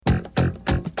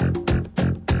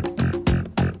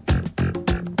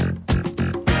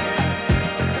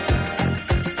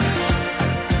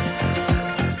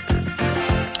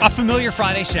familiar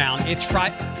Friday sound. It's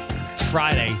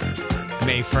Friday,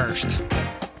 May 1st.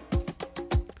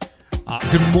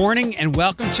 Good morning and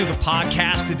welcome to the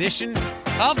podcast edition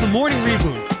of the Morning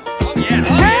Reboot. Oh, yeah.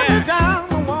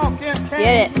 Oh, yeah.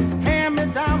 Get it.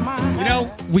 You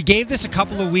know, we gave this a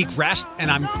couple of week rest, and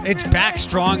it's back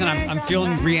strong, and I'm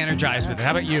feeling re-energized with it.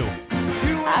 How about you?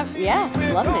 Yeah,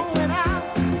 loving it.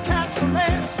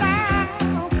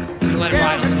 You let it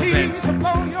ride a little bit.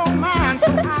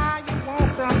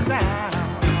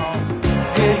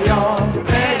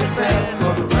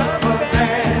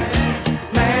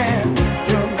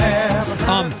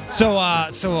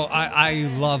 So I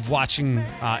love watching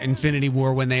Infinity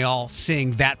War when they all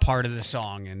sing that part of the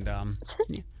song. And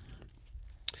yeah.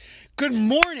 Good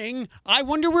morning. I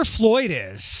wonder where Floyd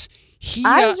is.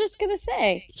 I was just gonna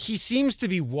say he seems to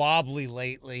be wobbly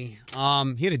lately.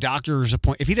 He had a doctor's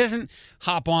appointment. If he doesn't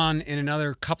hop on in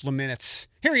another couple of minutes,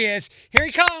 here he is. Here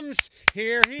he comes.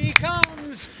 Here he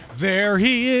comes. There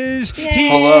he is. Yay. He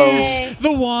is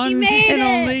the one and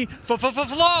only Floyd.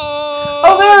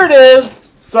 Oh, there it is.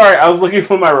 Sorry, I was looking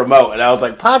for my remote, and I was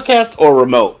like, podcast or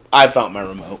remote? I found my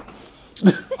remote.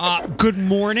 Good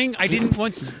morning. I didn't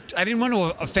want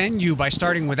to offend you by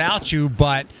starting without you,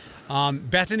 but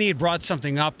Bethany had brought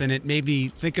something up, and it made me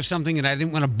think of something, and I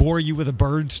didn't want to bore you with a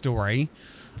bird story.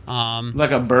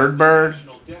 Like a bird?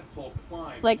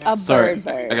 like a Sorry,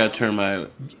 bird. I gotta turn my...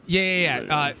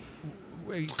 Yeah.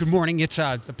 Good morning. It's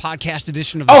the podcast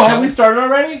edition of the show. Oh, have we started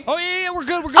already? Oh, yeah, we're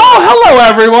good. Oh, hello,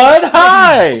 everyone.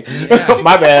 Hi.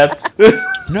 My bad.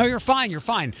 No, you're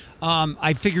fine.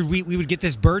 I figured we would get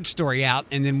this bird story out,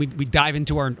 and then we'd dive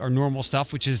into our normal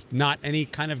stuff, which is not any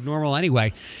kind of normal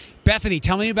anyway. Bethany,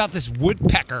 tell me about this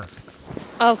woodpecker.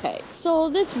 Okay, so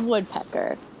this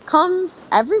woodpecker comes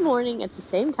every morning at the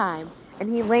same time,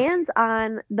 and he lands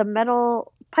on the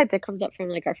metal pipe that comes up from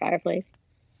like our fireplace,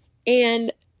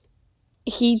 and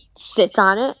he sits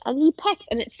on it and he pecks,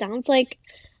 and it sounds like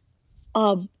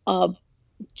a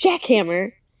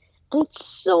jackhammer. And it's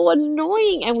so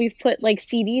annoying. And we've put like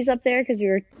CDs up there because we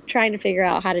were trying to figure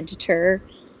out how to deter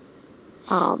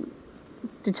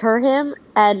him,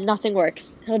 and nothing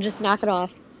works. He'll just knock it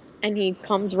off, and he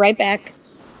comes right back.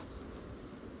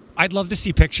 I'd love to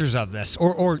see pictures of this,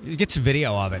 or get some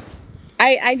video of it.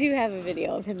 I do have a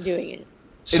video of him doing it.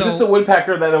 Is this the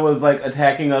woodpecker that it was like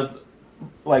attacking us,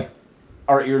 like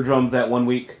our eardrums that one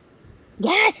week?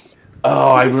 Yes.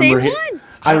 Oh, I remember.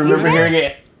 I remember Yeah. hearing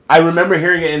it. I remember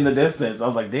hearing it in the distance. I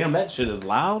was like, "Damn, that shit is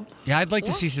loud." Yeah, I'd like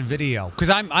to see some video because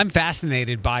I'm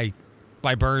fascinated by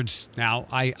birds now.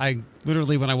 I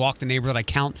literally, when I walk the neighborhood, I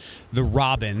count the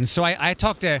robins. So I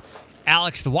talked to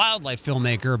Alex, the wildlife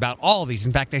filmmaker, about all of these.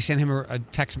 In fact, I sent him a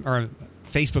text or a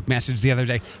Facebook message the other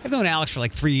day. I've known Alex for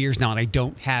like 3 years now, and I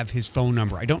don't have his phone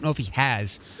number. I don't know if he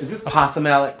has. Is this Possum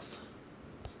Alex?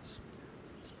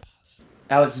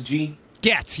 Alex G?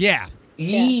 Gets, yeah.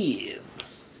 Yes.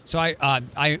 So I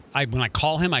when I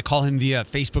call him via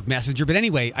Facebook Messenger. But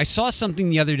anyway, I saw something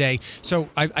the other day. So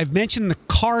I've mentioned the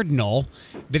cardinal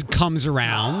that comes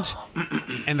around,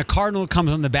 and the cardinal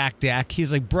comes on the back deck.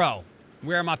 He's like, "Bro,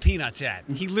 where are my peanuts at?"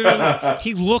 He literally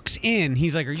he looks in.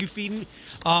 He's like, "Are you feeding?"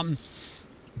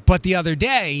 But the other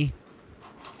day,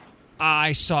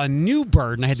 I saw a new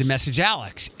bird, and I had to message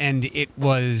Alex, and it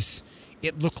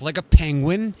looked like a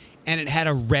penguin. And it had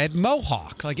a red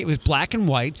mohawk. Like it was black and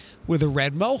white with a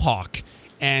red mohawk.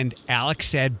 And Alex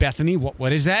said, "Bethany,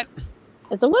 what is that?"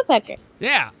 It's a woodpecker.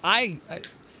 Yeah, I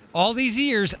all these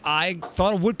years, I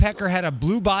thought a woodpecker had a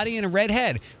blue body and a red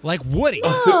head, like Woody.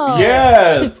 Oh.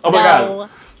 Yes. Oh my No. God.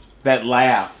 That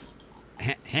laugh.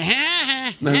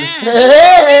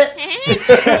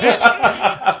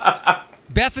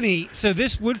 Bethany, so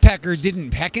this woodpecker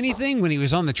didn't peck anything when he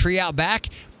was on the tree out back,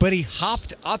 but he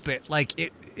hopped up it like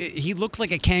he looked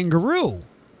like a kangaroo.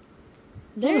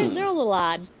 They're a little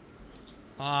odd.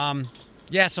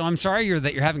 Yeah, so I'm sorry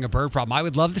that you're having a bird problem. I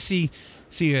would love to see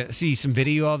some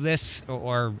video of this,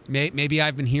 or maybe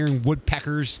I've been hearing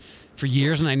woodpeckers for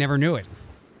years and I never knew it.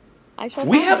 I shall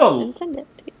We have send it.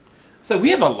 So we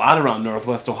have a lot around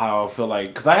Northwest Ohio, I feel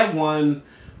like. Because I have one,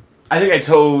 I think I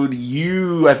told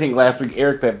you, last week,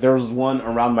 Eric, that there was one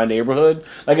around my neighborhood.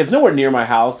 Like, it's nowhere near my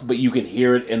house, but you can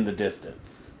hear it in the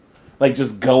distance. Like,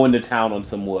 just going to town on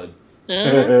some wood.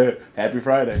 Mm-hmm. Happy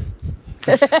Friday.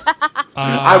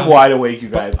 I'm wide awake, you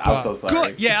guys. I'm so sorry.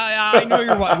 Good. Yeah, I know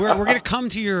you're. We're gonna come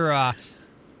to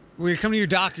your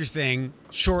doctor's thing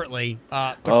shortly.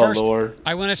 But first, Lord.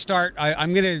 I want to start.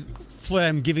 I'm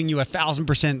giving you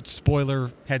 1,000%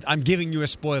 spoiler. I'm giving you a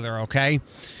spoiler. Okay.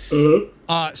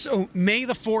 So May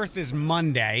the 4th is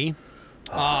Monday.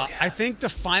 Yes. I think the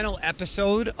final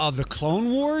episode of the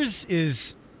Clone Wars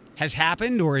has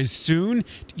happened or is soon.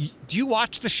 Do you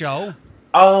watch the show?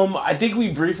 I think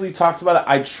we briefly talked about it.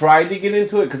 I tried to get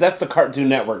into it because that's the Cartoon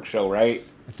Network show, right?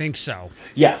 I think so.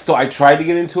 Yeah, so I tried to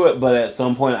get into it, but at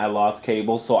some point I lost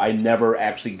cable, so I never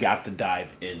actually got to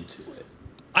dive into it.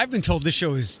 I've been told this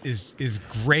show is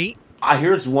great. I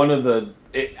hear it's one of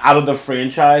out of the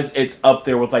franchise, it's up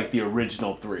there with like the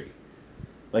original three.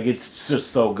 Like it's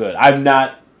just so good. I'm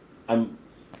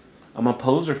a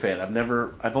poser fan.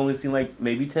 I've only seen like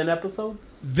maybe 10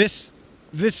 episodes. This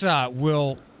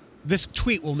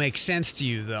tweet will make sense to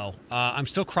you though. I'm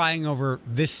still crying over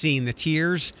this scene, the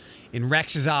tears in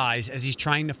Rex's eyes as he's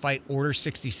trying to fight Order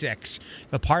 66.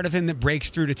 The part of him that breaks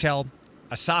through to tell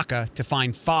Ahsoka to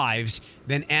find fives,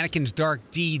 then Anakin's dark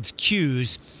deeds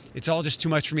cues. It's all just too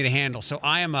much for me to handle. So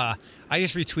I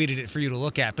just retweeted it for you to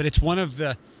look at, but it's one of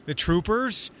the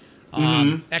troopers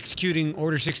executing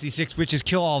Order 66, which is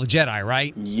kill all the Jedi,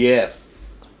 right?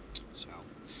 Yes. So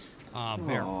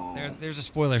there's a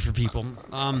spoiler for people.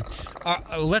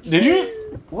 Let's. Did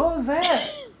you? What was that?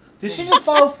 Did she just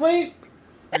fall asleep?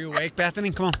 Are you awake,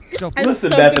 Bethany? Come on, let's go. Listen,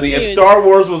 so Bethany, confused. if Star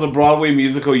Wars was a Broadway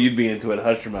musical, you'd be into it.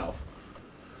 Hush your mouth.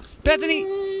 Bethany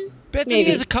Maybe.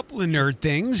 has a couple of nerd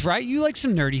things, right? You like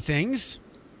some nerdy things.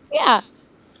 Yeah.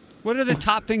 What are the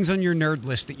top things on your nerd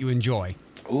list that you enjoy?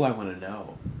 Ooh, I want to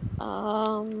know.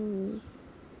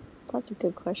 That's a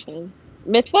good question.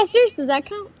 Mythbusters, does that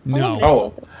count? I No.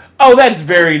 love Mythbusters. Oh, that's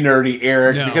very nerdy,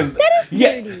 Eric. No. Because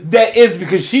nerdy. that is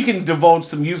because she can divulge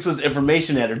some useless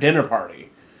information at her dinner party.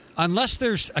 Unless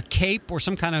there's a cape or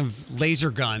some kind of laser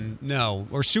gun, no,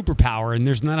 or superpower, and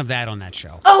there's none of that on that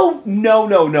show. Oh no,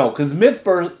 because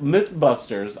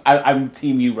Mythbusters. I'm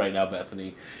team you right now,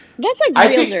 Bethany. That's like I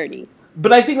real think- nerdy.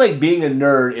 But I think like being a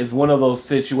nerd is one of those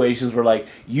situations where like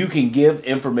you can give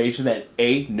information that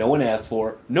no one asked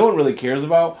for, no one really cares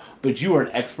about, but you are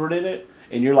an expert in it,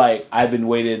 and you're like, I've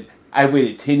waited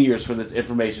 10 years for this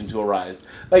information to arise.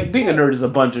 Like being a nerd is a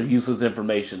bunch of useless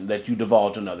information that you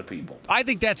divulge on other people. I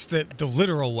think that's the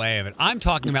literal way of it. I'm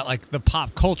talking about like the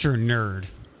pop culture nerd.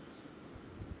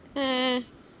 I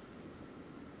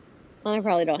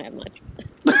probably don't have much.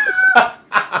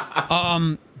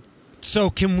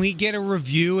 So can we get a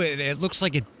review? It looks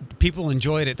like people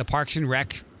enjoyed it. The Parks and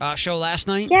Rec show last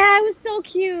night. Yeah, it was so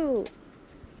cute.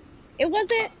 It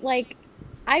wasn't like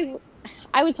I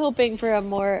was hoping for a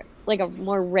more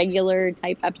regular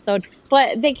type episode,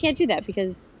 but they can't do that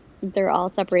because they're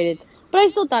all separated. But I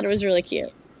still thought it was really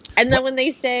cute. And then when they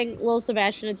sang Lil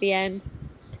Sebastian at the end,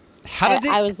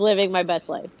 I was living my best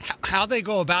life. How they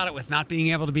go about it with not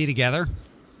being able to be together?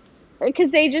 Because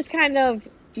they just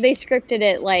they scripted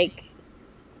it like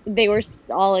they were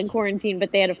all in quarantine,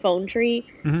 but they had a phone tree,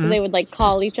 so they would like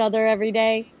call each other every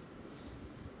day.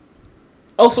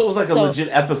 Also, it was like a legit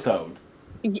episode.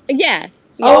 Yeah.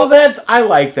 Oh, I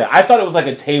like that. I thought it was like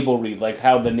a table read, like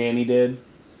how the nanny did.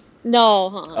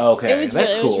 No. Okay,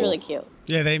 that's It cool. was really cute.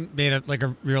 Yeah, they made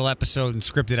a real episode and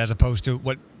scripted as opposed to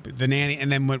what the nanny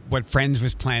and then what Friends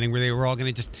was planning, where they were all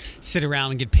going to just sit around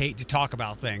and get paid to talk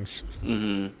about things.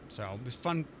 Mm-hmm. So it was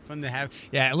fun to have.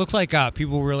 Yeah, it looked like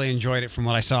people really enjoyed it from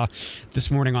what I saw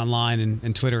this morning online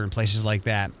and Twitter and places like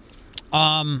that.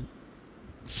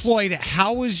 Floyd,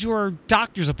 how was your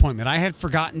doctor's appointment? I had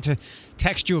forgotten to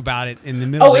text you about it in the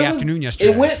middle of the afternoon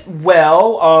yesterday. It went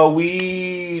well.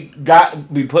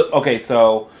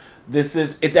 So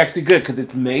it's actually good because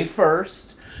it's May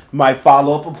 1st. My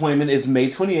follow-up appointment is May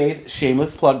 28th.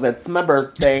 Shameless plug. That's my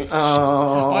birthday.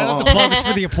 Oh, I thought the plug was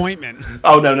for the appointment.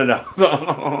 Oh,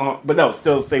 no. But no,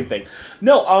 still the same thing.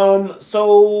 No,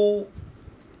 so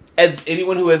as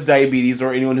anyone who has diabetes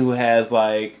or anyone who has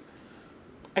like,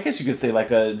 I guess you could say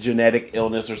like a genetic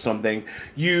illness or something,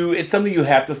 it's something you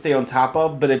have to stay on top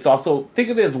of, but it's also, think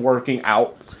of it as working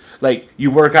out. Like,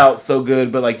 you work out so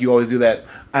good, but like you always do that,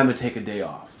 I'm going to take a day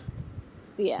off.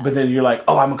 Yeah. But then you're like,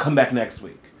 oh, I'm going to come back next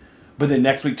week. But then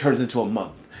next week turns into a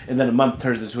month. And then a month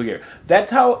turns into a year. That's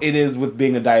how it is with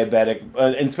being a diabetic,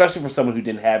 and especially for someone who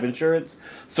didn't have insurance.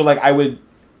 So like I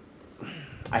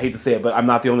hate to say it, but I'm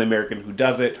not the only American who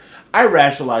does it. I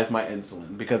rationalized my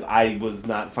insulin because I was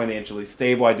not financially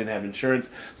stable. I didn't have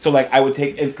insurance. So like I would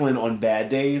take insulin on bad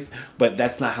days, but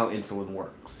that's not how insulin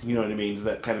works. You know what I mean? Does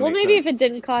that kind of make maybe sense? if it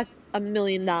didn't cost $1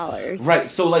 million.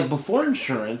 Right. So like before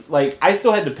insurance, like I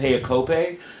still had to pay a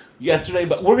copay yesterday,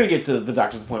 but we're going to get to the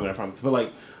doctor's appointment, I promise. But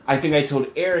like I think I told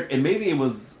Eric, and maybe it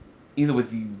was either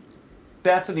with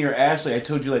Bethany or Ashley, I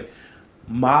told you like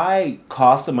my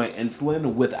cost of my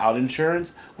insulin without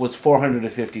insurance was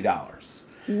 $450.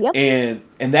 Yep. And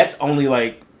that's only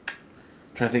like, I'm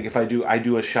trying to think, if I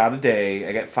do a shot a day,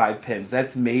 I get 5 pens.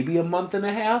 That's maybe a month and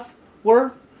a half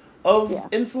worth. of Yeah.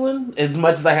 insulin as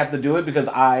much as I have to do it because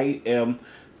I am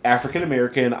African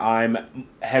American. I'm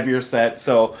heavier set,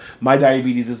 so my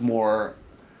diabetes is more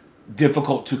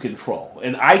difficult to control.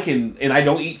 And I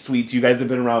don't eat sweets. You guys have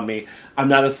been around me. I'm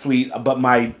not a sweet, but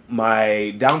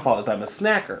my downfall is I'm a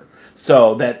snacker.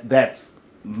 So that's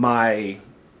my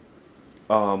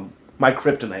my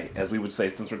kryptonite, as we would say,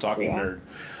 since we're talking Yeah. nerd.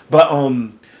 But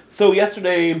so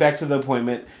yesterday, back to the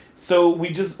appointment. So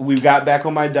we got back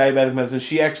on my diabetic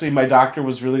medicine. My doctor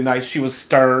was really nice. She was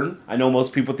stern. I know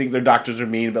most people think their doctors are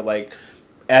mean, but like,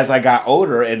 as I got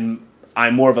older and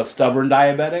I'm more of a stubborn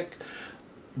diabetic.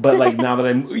 But like now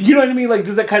that you know what I mean? Like,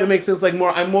 does that kind of make sense? Like,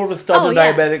 I'm more of a stubborn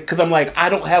yeah. diabetic because I'm like, I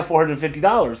don't have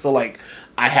 $450, so like,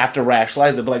 I have to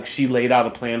rationalize it. But like, she laid out a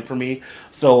plan for me,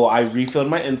 so I refilled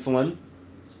my insulin.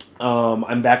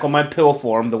 I'm back on my pill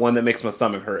form, the one that makes my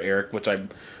stomach hurt, Eric, which I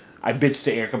bitch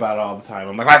to Eric about it all the time.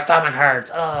 I'm like, my stomach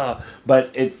hurts,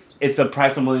 but it's a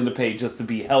price I'm willing to pay just to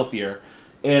be healthier,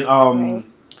 and Right.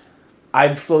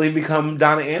 I've slowly become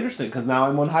Donna Anderson because now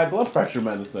I'm on high blood pressure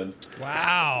medicine.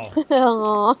 Wow.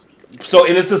 Aw. So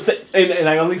and it's and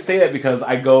I only say that because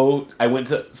I went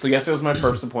to so yesterday was my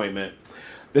first appointment.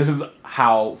 This is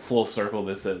how full circle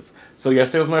this is. So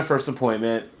yesterday was my first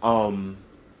appointment.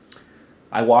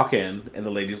 I walk in and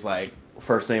the lady's like,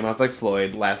 first name I was like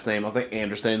Floyd, last name I was like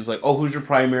Anderson. It's like, oh, who's your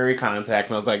primary contact?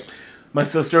 And I was like, my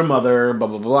sister and mother, blah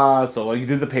blah blah. So you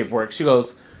did the paperwork. She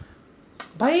goes,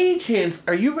 by any chance,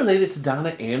 are you related to Donna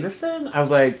Anderson? I was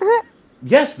like,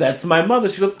 yes, that's my mother.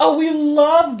 She goes, oh, we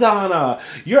love Donna.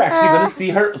 You're actually going to see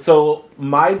her. So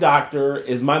my doctor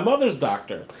is my mother's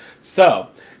doctor. So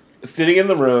sitting in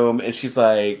the room, and she's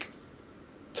like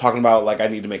talking about like I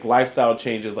need to make lifestyle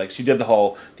changes. Like she did the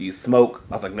whole, do you smoke?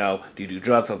 I was like, no. Do you do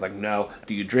drugs? I was like, no.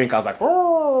 Do you drink? I was like,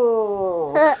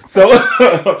 oh.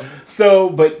 So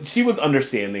but she was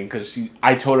understanding because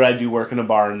I told her I do work in a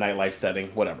bar and nightlife setting,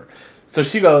 whatever. So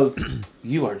she goes,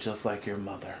 you are just like your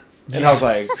mother. And I was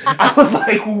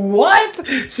like, what?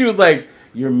 She was like,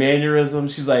 your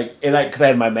mannerisms. She's like, because I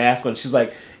had my mask on. She's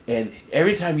like, and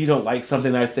every time you don't like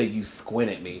something I say, you squint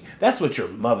at me. That's what your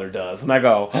mother does. And I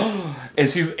go, and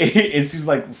she's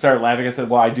like, started laughing. I said,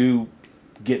 well, I do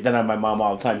get that on my mom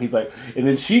all the time. He's like, and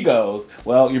then she goes,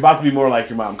 well, you're about to be more like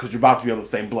your mom because you're about to be on the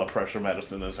same blood pressure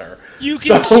medicine as her. You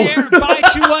can share buy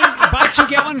two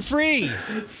get one free.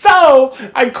 So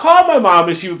I called my mom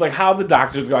and she was like, "How the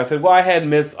doctors go?" I said, "Well, I had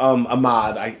Miss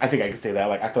Ahmad. I think I can say that.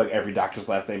 Like, I feel like every doctor's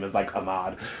last name is like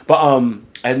Ahmad. But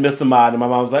I had Miss Ahmad, and my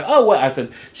mom was like, "Oh, what?" I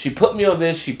said, "She put me on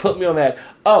this. She put me on that.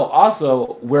 Oh,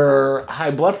 also, we're high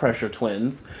blood pressure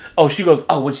twins." Oh, she goes,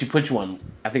 "Oh, what'd she put you on?"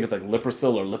 I think it's like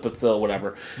Lipisil or Lipisil,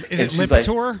 whatever. Is And it she's like,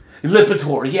 Lipitor?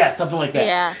 Lipitor, yeah, something like that.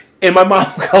 Yeah. And my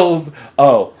mom goes,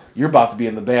 "Oh, you're about to be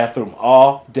in the bathroom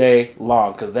all day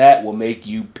long because that will make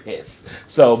you piss."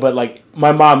 So, but like,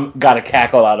 my mom got a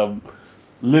cackle out of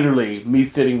literally me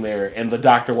sitting there, and the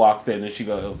doctor walks in and she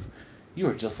goes, "You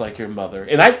are just like your mother."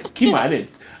 And I keep in mind,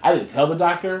 I didn't tell the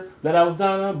doctor that I was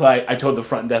Donna, but I told the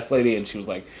front desk lady, and she was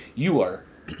like, "You are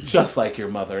just like your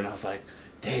mother." And I was like,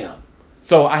 "Damn."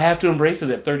 So I have to embrace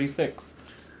it at 36.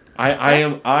 I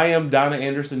am Donna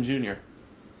Anderson Jr.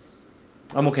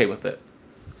 I'm okay with it.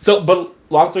 So, but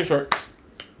long story short,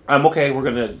 I'm okay. We're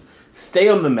gonna stay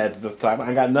on the meds this time.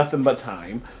 I got nothing but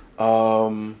time.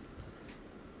 So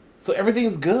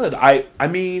everything's good. I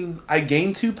mean, I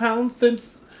gained 2 pounds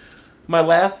since my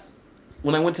last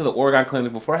when I went to the Oregon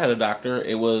clinic before I had a doctor.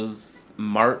 It was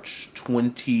March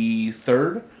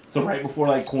 23rd. So right before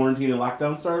like quarantine and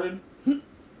lockdown started.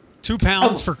 2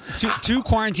 pounds for two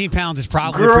quarantine pounds is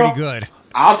probably Girl, pretty good.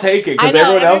 I'll take it I because know,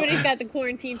 everyone else. everybody's got the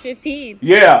quarantine 15.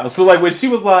 Yeah, so like when she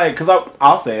was like, because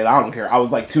I'll say it, I don't care. I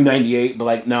was like 298, but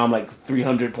like now I'm like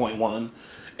 300.1,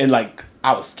 and like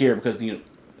I was scared because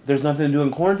there's nothing to do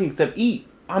in quarantine except eat.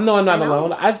 I'm not I know.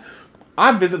 alone.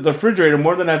 I visit the refrigerator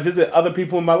more than I visit other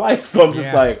people in my life, so I'm just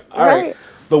Yeah. like, all right. Right.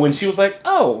 But when she was like,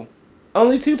 oh,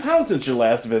 only 2 pounds since your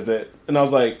last visit, and I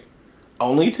was like,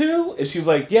 only 2? And she was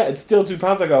like, yeah, it's still 2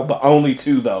 pounds. I go, but only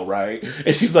 2 though, right?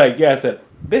 And she's like, yeah. I said,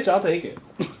 bitch, I'll take it.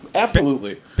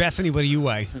 Absolutely. Bethany, what do you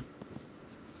weigh?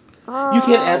 You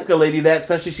can't ask a lady that,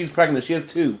 especially if she's pregnant. She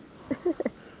has 2.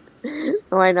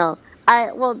 Oh, I know.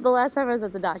 Well, the last time I was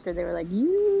at the doctor, they were like,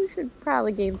 you should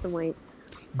probably gain some weight.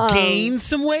 Gain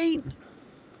some weight?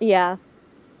 Yeah.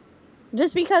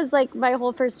 Just because, like, my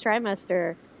whole first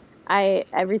trimester,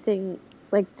 everything,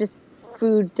 like, just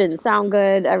food didn't sound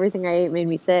good. Everything I ate made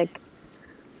me sick.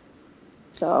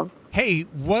 So. Hey,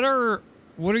 what are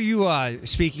you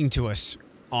speaking to us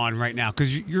on right now?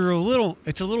 Because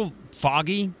it's a little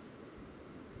foggy.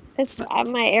 It's my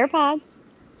AirPods.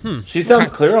 She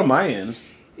sounds clear on my end.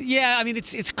 Yeah, I mean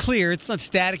it's clear. It's not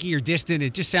staticky or distant.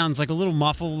 It just sounds like a little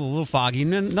muffled, a little foggy.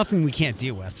 Nothing we can't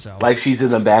deal with. So Like she's in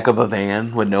the back of a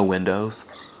van with no windows.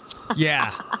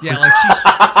 yeah,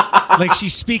 like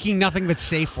she's speaking nothing but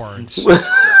safe words.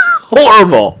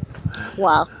 Horrible.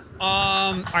 Wow.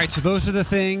 All right, so those are the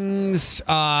things.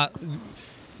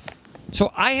 So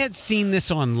I had seen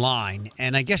this online,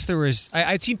 and I guess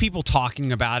I'd seen people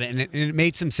talking about it, and it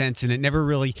made some sense, and it never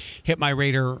really hit my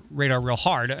radar real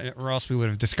hard, or else we would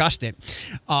have discussed it.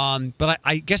 But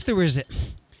I guess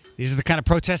these are the kind of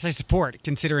protests I support,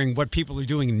 considering what people are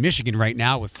doing in Michigan right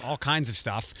now with all kinds of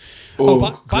stuff. Ooh,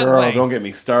 By the girl, way, don't get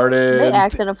me started. They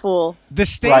acting a fool. the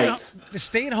Right.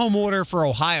 stay-at-home order for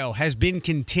Ohio has been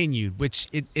continued, which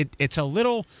it's a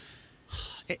little.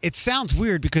 It sounds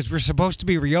weird because we're supposed to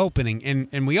be reopening,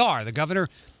 and we are. The governor,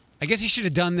 I guess he should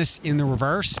have done this in the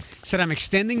reverse. Said, I'm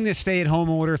extending the stay-at-home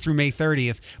order through May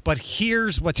 30th, but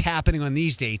here's what's happening on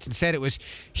these dates. Instead, it was,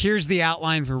 here's the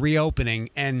outline for reopening,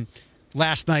 and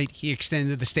last night he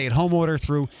extended the stay-at-home order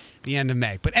through the end of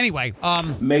May. But anyway,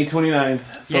 May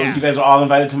 29th. So Yeah. you guys are all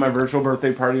invited to my virtual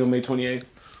birthday party on May 28th.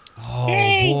 oh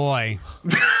Yay. boy.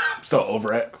 I'm so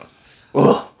over it.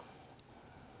 Ugh.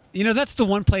 You know, that's the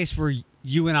one place where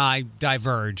you and I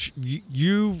diverge.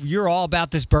 You're all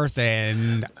about this birthday,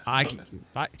 and I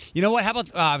you know what? How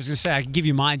about I was going to say I can give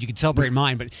you mine. You can celebrate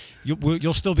mine, but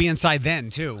you'll still be inside then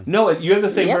too. No, you have the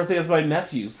same Yep. birthday as my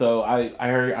nephew, so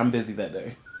I'm busy that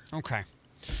day. Okay.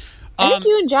 I think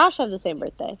you and Josh have the same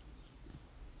birthday.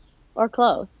 Or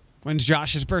close. When's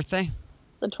Josh's birthday?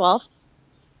 The 12th.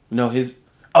 No,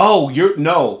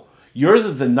 yours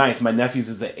is the 9th. My nephew's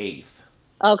is the 8th.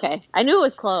 Okay. I knew it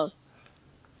was close.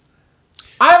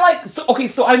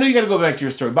 So I know you got to go back to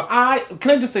your story, but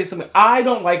can I just say something? I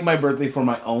don't like my birthday for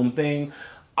my own thing.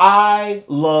 I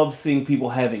love seeing people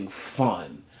having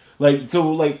fun.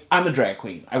 I'm a drag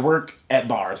queen. I work at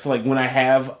bars. So like when I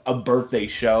have a birthday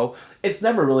show, it's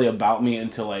never really about me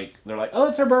until like they're like, "Oh,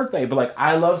 it's her birthday." But like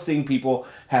I love seeing people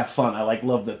have fun. I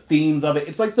love the themes of it.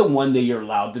 It's like the one day you're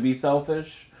allowed to be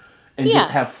selfish and Yeah. just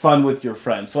have fun with your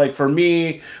friends. So like for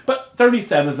me, but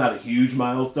 37 is not a huge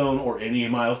milestone or any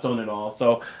milestone at all.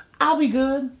 So I'll be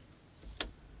good.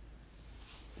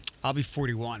 I'll be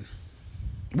 41.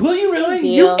 Will you really?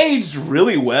 Deal. You aged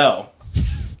really well.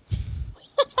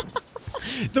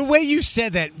 The way you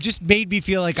said that just made me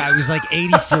feel like I was like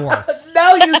 84.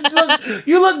 No,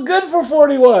 you look good for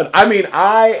 41. I mean,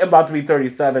 I am about to be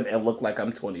 37 and look like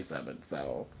I'm 27.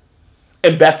 So,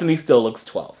 and Bethany still looks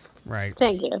 12. Right.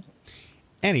 Thank you.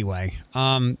 Anyway,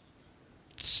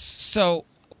 so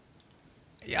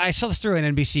I saw this through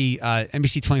an NBC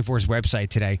 24's website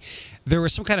today. There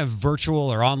was some kind of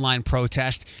virtual or online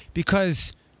protest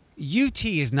because UT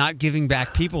is not giving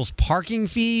back people's parking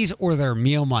fees or their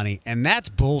meal money, and that's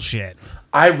bullshit.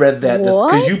 I read that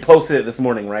What? because you posted it this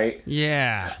morning, right?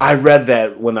 Yeah. I read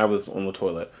that when I was on the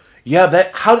toilet. Yeah,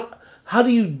 that how do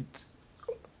you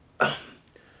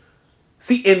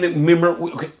see? And remember,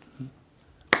 okay,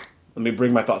 let me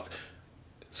bring my thoughts.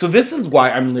 So this is why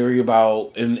I'm leery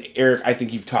about, and Eric, I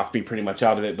think you've talked me pretty much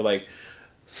out of it, but like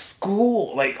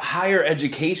school, like higher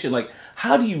education, like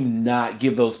how do you not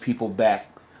give those people back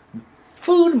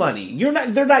food money?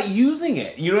 They're not using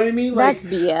it. You know what I mean? Like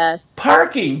That's BS.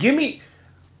 parking,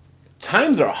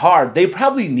 times are hard. They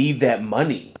probably need that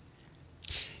money.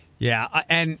 Yeah,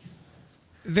 and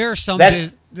there's some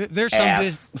That's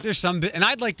and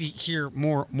I'd like to hear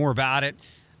more about it.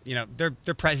 You know,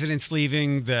 their president's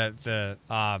leaving. The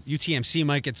UTMC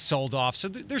might get sold off. So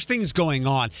there's things going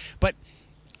on, but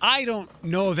I don't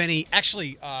know of any.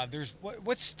 Actually, there's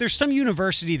some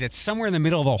university that's somewhere in the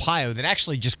middle of Ohio that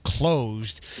actually just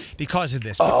closed because of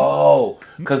this. Oh,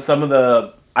 because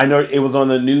I know it was on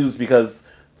the news because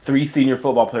 3 senior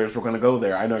football players were going to go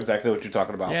there. I know exactly what you're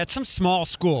talking about. Yeah, it's some small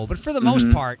school, but for the most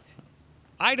part,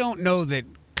 I don't know that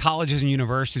colleges and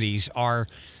universities are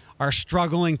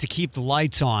struggling to keep the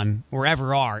lights on or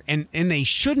ever are, and they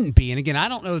shouldn't be. And again, I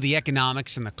don't know the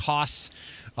economics and the costs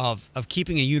of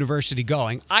keeping a university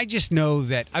going. I just know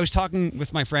that I was talking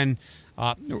with my friend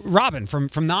Robin from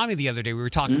NAMI the other day. We were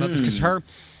talking about this because her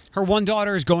one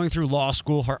daughter is going through law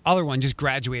school. Her other one just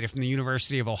graduated from the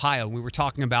University of Ohio. We were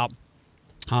talking about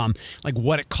like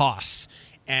what it costs.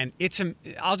 And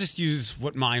I'll just use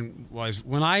what mine was.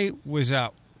 When I was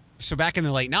so back in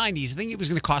the late 90s, I think it was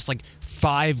going to cost like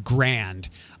 $5,000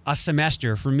 a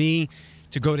semester for me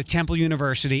to go to Temple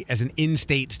University as an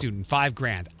in-state student.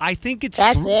 $5,000. I think it's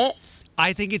That's it?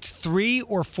 I think it's 3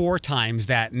 or 4 times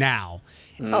that now.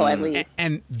 Oh, at least.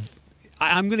 And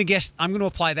I'm going to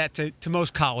apply that to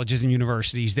most colleges and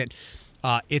universities that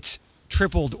it's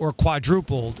tripled or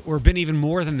quadrupled or been even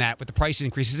more than that with the price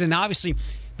increases. And obviously,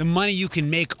 the money you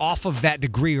can make off of that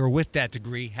degree or with that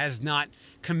degree has not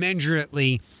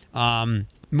commensurately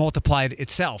multiplied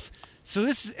itself. So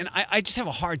this is, and I just have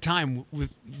a hard time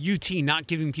with UT not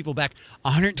giving people back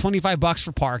 $125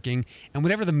 for parking and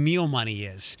whatever the meal money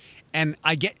is. And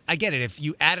I get it. If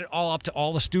you add it all up to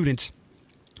all the students,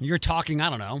 you're talking, I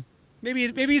don't know, maybe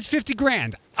it's 50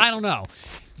 grand. I don't know.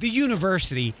 The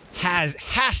university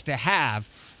has to have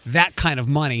that kind of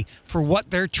money for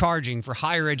what they're charging for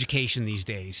higher education these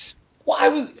days.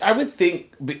 Well, I would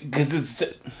think, because it's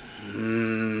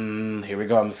here we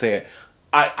go. I'm gonna say it.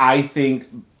 I think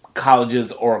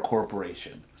colleges are a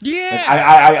corporation. Yeah. Like,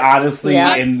 I honestly,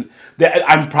 Yeah. and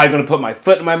I'm probably gonna put my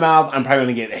foot in my mouth. I'm probably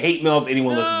gonna get hate mail if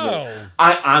anyone listens to it.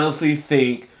 I honestly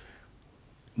think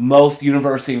most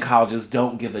university and colleges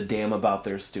don't give a damn about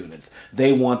their students.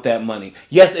 They want that money.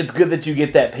 Yes, it's good that you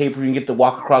get that paper and you get to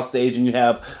walk across stage and you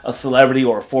have a celebrity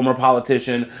or a former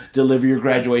politician deliver your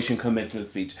graduation commencement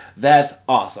speech. That's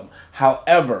awesome.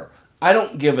 However, I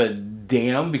don't give a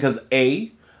damn because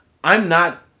I'm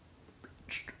not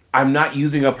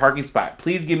using a parking spot.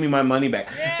 Please give me my money back.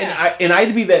 Yeah. And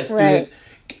I'd be that student.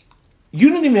 Right. You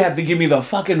don't even have to give me the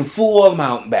fucking full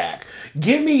amount back. I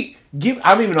don't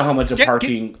even know how much of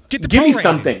parking. Get the give me prorated.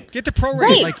 something. Get the prorated.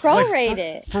 Right, like prorate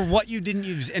it. for what you didn't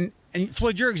use. And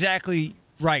Floyd, you're exactly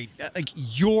right. Like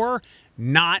you're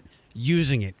not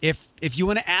using it. If you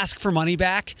want to ask for money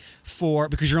back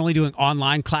because you're only doing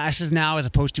online classes now as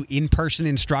opposed to in-person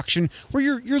instruction where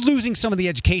you're losing some of the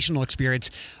educational experience.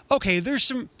 Okay, there's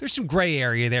some gray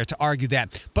area there to argue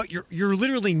that. But you're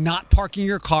literally not parking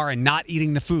your car and not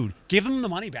eating the food. Give them the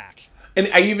money back. And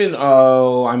I even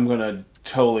I'm gonna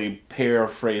totally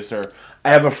paraphrase her.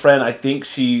 I have a friend. I think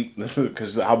she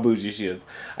because how bougie she is.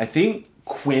 I think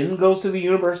Quinn goes to the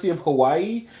University of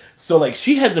Hawaii. So like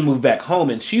she had to move back home,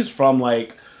 and she's from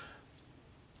like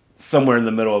somewhere in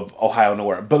the middle of Ohio,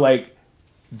 nowhere. But like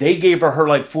they gave her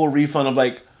like full refund of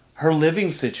like her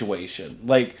living situation.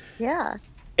 Like Yeah.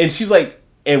 and she's like,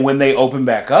 and when they open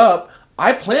back up,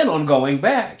 I plan on going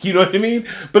back. You know what I mean?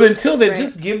 But until then, Right.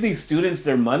 just give these students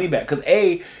their money back. Because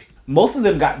most of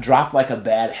them got dropped like a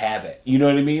bad habit. You know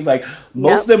what I mean? Like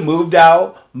most of them moved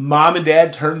out. Mom and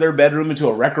dad turned their bedroom into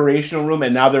a recreational room,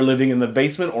 and now they're living in the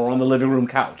basement or on the living room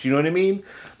couch. You know what I mean?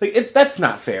 Like that's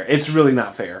not fair. It's really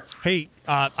not fair. Hey,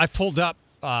 I've pulled up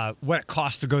what it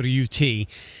costs to go to UT.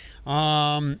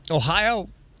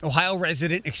 Ohio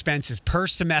resident expenses per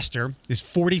semester is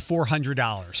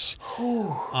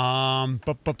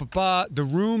 $4,400. The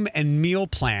room and meal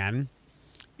plan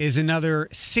is another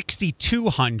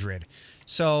 $6,200.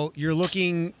 So you're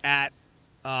looking at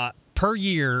per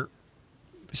year.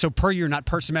 So per year, not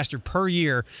per semester, per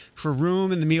year for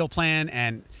room and the meal plan,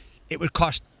 and it would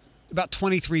cost about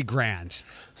 23 grand.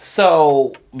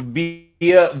 So via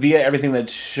everything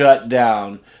that's shut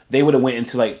down, they would have went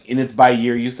into like, and it's by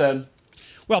year. You said.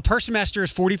 Well, per semester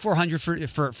is $4,400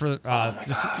 for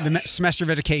the semester of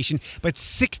education, but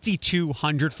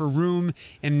 $6,200 for room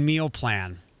and meal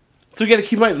plan. So you got to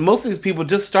keep in mind, most of these people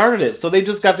just started it, so they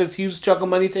just got this huge chunk of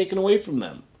money taken away from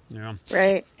them. Yeah.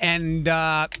 Right. And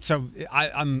so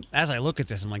I'm as I look at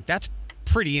this, I'm like, that's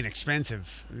pretty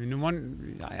inexpensive. I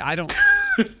mean, I don't.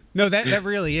 No, that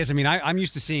really is. I mean, I'm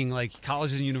used to seeing like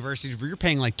colleges and universities where you're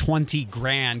paying like 20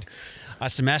 grand a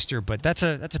semester, but that's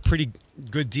a pretty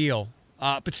good deal.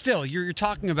 But still, you're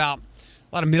talking about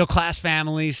a lot of middle class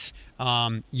families,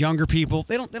 younger people.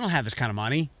 They don't have this kind of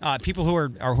money. People who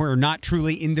are not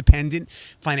truly independent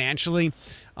financially.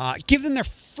 Give them their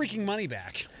freaking money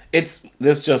back.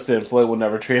 This Justin Floyd will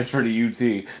never transfer to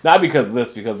UT. Not because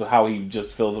of how he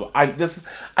just feels.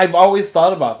 I've always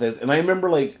thought about this, and I remember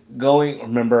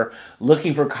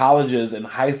looking for colleges in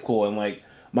high school, and like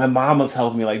my mom was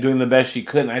helping me, like doing the best she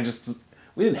could, and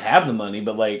we didn't have the money,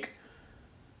 but like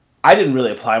I didn't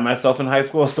really apply myself in high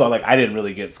school, so like I didn't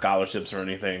really get scholarships or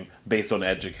anything based on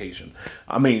education.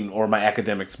 I mean, or my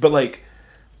academics, but like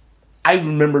I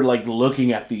remember like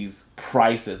looking at these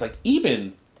prices, like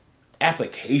even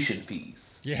application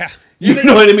fees. Yeah. You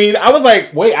know what I mean? I was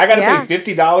like, wait, I gotta Yeah. pay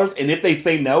 $50, and if they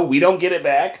say no, we don't get it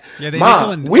back. Yeah, they nickel Mom,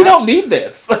 and we don't need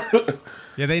this.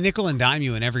 Yeah, they nickel and dime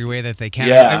you in every way that they can.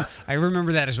 Yeah. I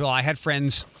remember that as well. I had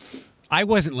friends. I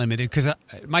wasn't limited because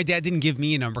my dad didn't give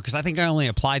me a number because I think I only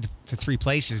applied to 3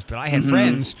 places. But I had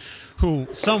friends who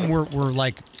some were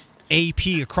like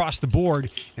AP across the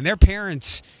board, and their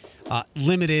parents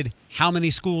limited how many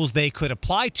schools they could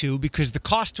apply to because the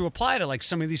cost to apply to like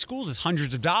some of these schools is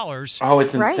hundreds of dollars. Oh,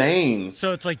 it's Right. insane.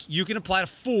 So it's like you can apply to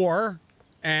 4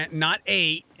 and not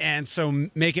 8, and so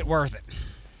make it worth it.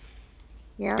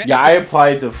 Yeah. Yeah, I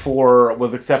applied to 4,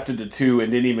 was accepted to 2,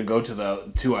 and didn't even go to the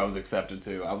 2 I was accepted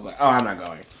to. I was like, oh, I'm not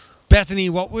going. Bethany,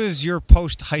 what was your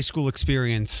post high school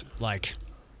experience like?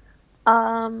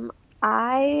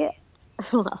 I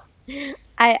well,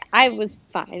 I was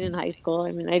fine in high school.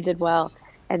 I mean, I did well,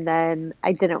 and then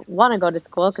I didn't want to go to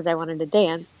school because I wanted to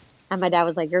dance. And my dad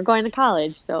was like, "You're going to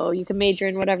college, so you can major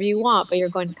in whatever you want, but you're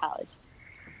going to college."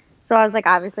 So I was like,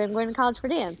 "Obviously, I'm going to college for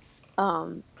dance."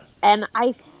 Um, and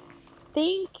I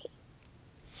think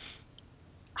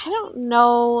I don't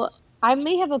know. I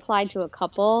may have applied to a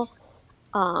couple,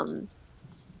 um,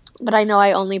 but I know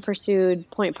I only pursued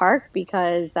Point Park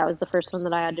because that was the first one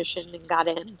that I auditioned and got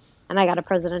in, and I got a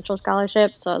presidential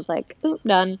scholarship. So I was like, "Oop,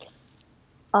 done."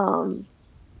 Um,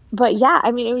 but yeah,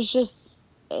 I mean,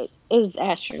 it is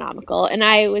astronomical, and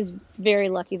I was very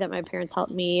lucky that my parents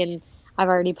helped me, and I've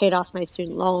already paid off my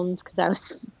student loans because I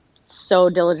was so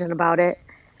diligent about it.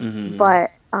 Hmm.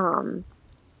 But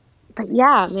but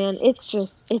yeah, man, it's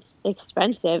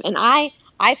expensive, and I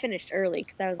finished early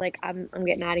because I was like, I'm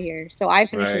getting out of here. So I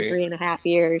finished in Right. 3.5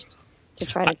 years to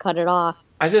try I, to cut it off.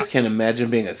 I just can't imagine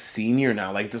being a senior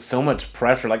now. Like, there's so much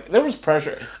pressure. Like, there was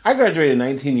pressure. I graduated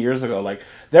 19 years ago. Like,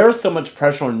 there was so much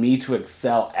pressure on me to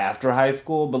excel after high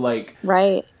school. But, like,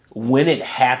 Right, when it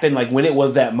happened, like, when it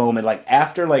was that moment, like,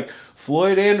 after, like,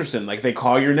 Floyd Anderson, like, they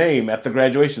call your name at the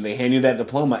graduation, they hand you that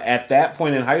diploma. At that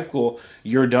point in high school,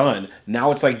 you're done.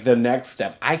 Now it's, like, the next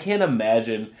step. I can't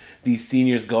imagine these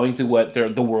seniors going through what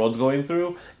the world's going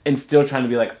through and still trying to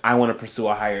be like, I want to pursue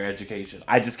a higher education.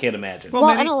 I just can't imagine. well, well,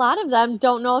 and many a lot of them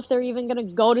don't know if they're even going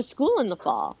to go to school in the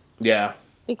fall Yeah.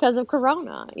 because of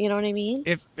Corona. You know what I mean?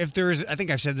 if there's, I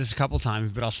think I've said this a couple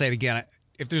times, but I'll say it again.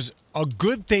 If there's a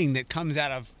good thing that comes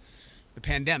out of the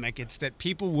pandemic, it's that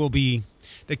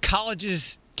that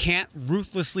colleges can't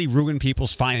ruthlessly ruin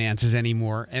people's finances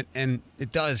anymore, and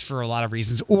it does for a lot of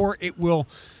reasons, or it will.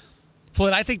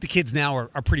 Floyd, I think the kids now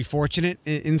are pretty fortunate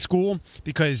in school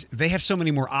because they have so many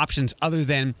more options other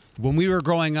than when we were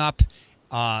growing up,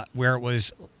 where it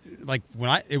was like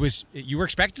you were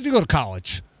expected to go to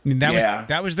college. I mean, Yeah. Yeah.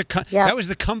 that was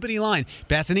the company line.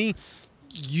 Bethany,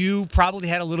 you probably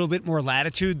had a little bit more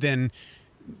latitude than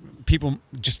people.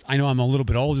 Just I know I'm a little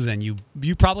bit older than you.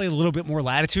 You probably had a little bit more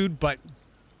latitude, but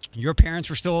your parents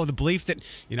were still of the belief that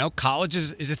college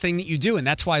is a thing that you do, and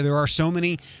that's why there are so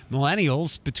many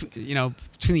millennials between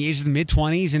the ages of the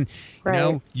mid-20s and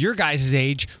Right. your guys'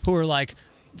 age who are like,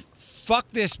 fuck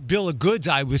this bill of goods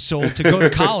I was sold to go to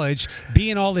college, be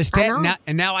in all this I debt, know.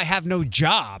 and now I have no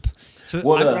job. So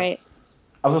What Right.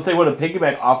 I was gonna say, what a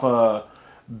piggyback off of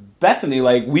Bethany,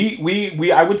 like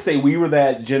I would say we were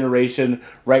that generation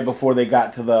right before they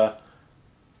got to the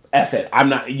F it. I'm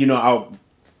not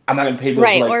gonna pay bills.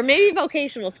 Right. Like, Or maybe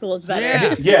vocational school is better.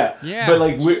 Yeah. yeah, Yeah. but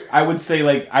like I would say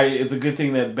like it's a good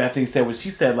thing that Bethany said what she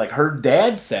said. Like her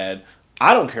dad said,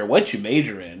 I don't care what you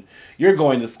major in, you're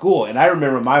going to school. And I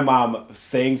remember my mom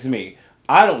saying to me,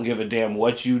 I don't give a damn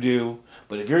what you do,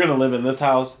 but if you're gonna live in this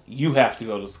house, you have to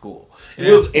go to school. And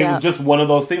Yeah. it was Yeah. just one of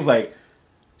those things. Like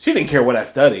she didn't care what I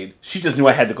studied. She just knew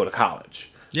I had to go to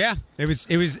college. Yeah, it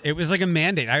was like a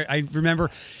mandate. I remember,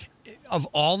 of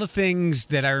all the things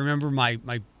that I remember, my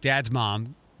dad's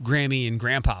mom, Grammy, and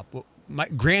Grandpa. Well, my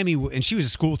Grammy, and she was a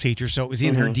school teacher, so it was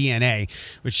in her DNA.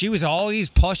 But she was always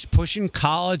pushing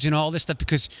college and all this stuff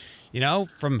because,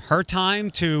 from her time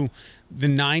to the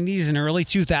 '90s and early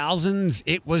 2000s,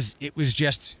 it was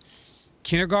just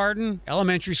kindergarten,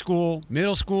 elementary school,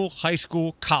 middle school, high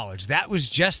school, college. That was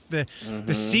just the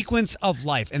sequence of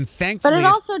life. And But thankfully, it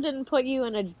also didn't put you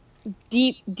in a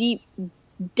deep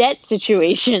debt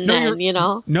situation then.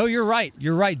 No, you're right.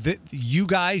 You're right. You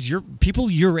guys,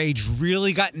 people your age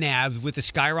really got nabbed with the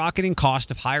skyrocketing cost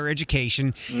of higher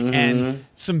education and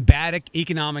some bad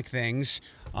economic things.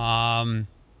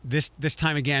 This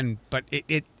time again, but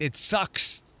it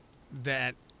sucks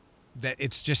that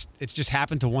it's just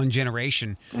happened to one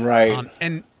generation. Right.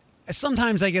 And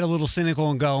sometimes I get a little cynical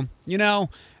and go,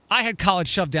 I had college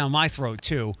shoved down my throat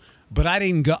too, but I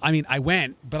didn't go. I mean, I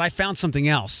went, but I found something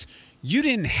else. You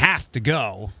didn't have to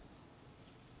go.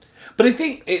 But I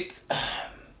think it's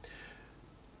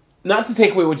not to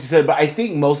take away what you said, but I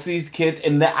think most of these kids,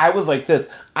 and that I was like this.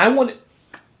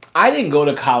 I didn't go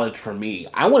to college for me.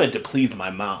 I wanted to please my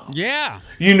mom. Yeah.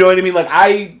 You know what I mean? Like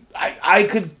I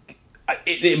could.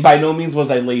 By no means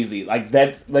was I lazy. Like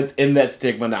let's end that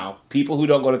stigma now. People who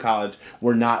don't go to college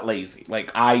were not lazy. Like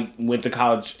I went to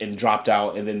college and dropped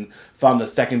out, and then found a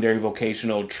secondary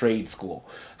vocational trade school.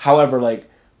 However, like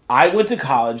I went to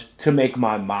college to make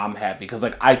my mom happy because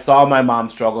like I saw my mom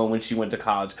struggle when she went to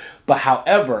college. But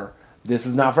however, this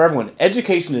is not for everyone.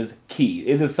 Education is key.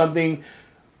 It is something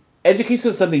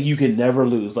education is something you can never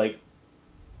lose. Like,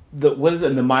 what is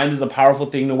it? The mind is a powerful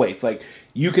thing to waste. Like,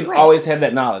 you can Right. always have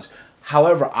that knowledge.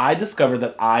 However, I discovered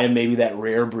that I am maybe that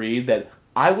rare breed that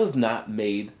I was not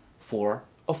made for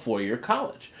a 4-year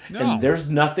college. No. And there's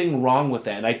nothing wrong with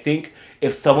that. And I think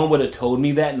if someone would have told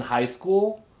me that in high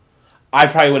school, I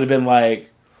probably would have been like,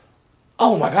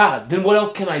 oh my God, then what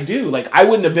else can I do? Like, I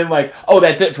wouldn't have been like, oh,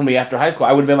 that's it for me after high school.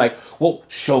 I would have been like, well,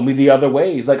 show me the other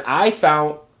ways. Like, I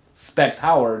found Specs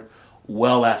Howard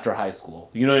well after high school.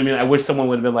 You know what I mean? I wish someone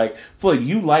would have been like, Floyd,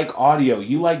 you like audio,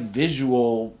 you like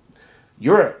visual,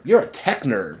 you're a tech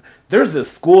nerd. There's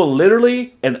this school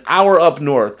literally an hour up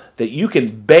north that you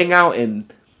can bang out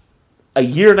in a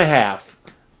year and a half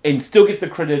and still get the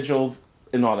credentials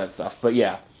and all that stuff. But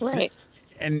yeah. Right.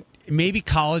 And maybe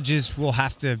colleges will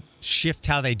have to shift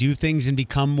how they do things and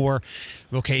become more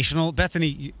vocational.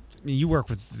 Bethany, you work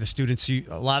with the students.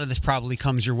 A lot of this probably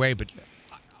comes your way, but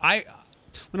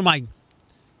one of my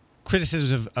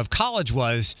criticisms of college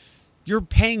was you're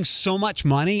paying so much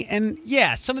money, and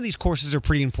yeah, some of these courses are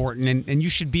pretty important, and you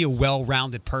should be a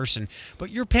well-rounded person, but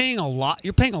you're paying a lot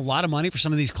of money for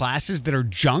some of these classes that are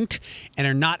junk and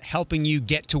are not helping you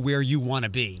get to where you want to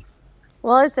be.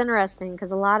 Well, it's interesting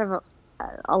because a lot of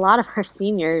our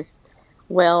seniors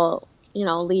will,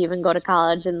 leave and go to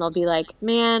college, and they'll be like,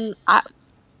 "Man,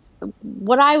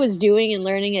 what I was doing and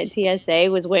learning at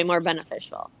TSA was way more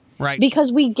beneficial." Right.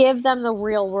 Because we give them the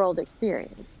real world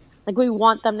experience. Like, we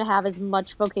want them to have as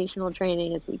much vocational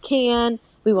training as we can.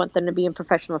 We want them to be in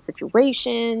professional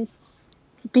situations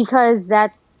because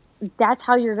that's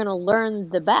how you're going to learn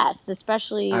the best,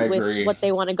 especially I with agree. what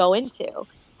they want to go into.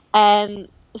 And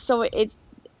so it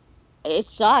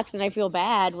sucks, and I feel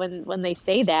bad when they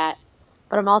say that.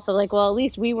 But I'm also like, well, at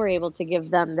least we were able to give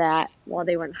them that while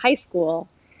they were in high school.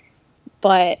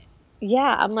 But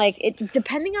yeah, I'm like,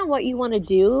 depending on what you want to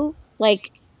do,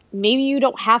 like, maybe you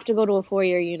don't have to go to a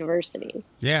 4-year university.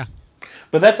 Yeah.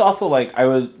 But that's also like,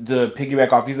 to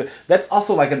piggyback off you said, that's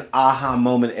also like an aha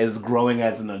moment as growing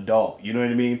as an adult. You know what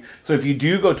I mean? So if you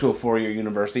do go to a 4-year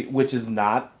university, which is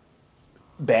not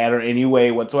bad or any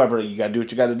way whatsoever, you gotta do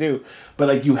what you gotta do. But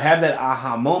like, you have that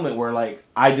aha moment where, like,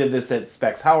 I did this at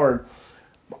Specs Howard.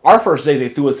 Our first day, they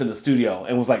threw us in the studio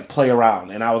and was like, play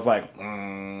around. And I was like,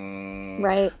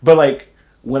 Right. But like,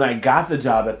 when I got the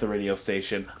job at the radio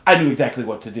station, I knew exactly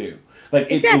what to do. Like,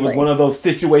 it was Exactly. one of those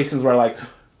situations where, like,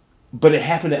 but it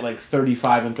happened at like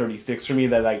 35 and 36 for me,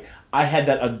 that like I had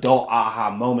that adult aha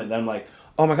moment that I'm like,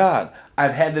 oh my God,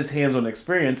 I've had this hands-on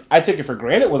experience. I took it for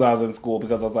granted when I was in school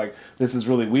because I was like, this is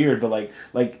really weird. But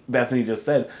like Bethany just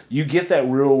said, you get that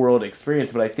real world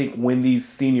experience. But I think when these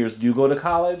seniors do go to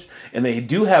college and they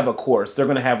do have a course, they're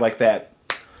going to have like that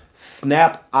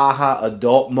snap aha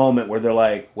adult moment where they're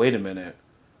like, wait a minute,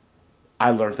 I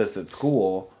learned this at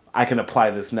school. I can apply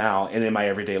this now and in my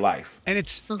everyday life. And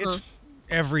it's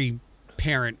every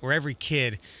parent or every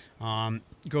kid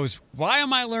goes, why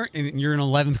am I learning? And you're in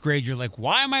 11th grade. You're like,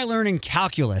 why am I learning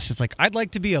calculus? It's like, I'd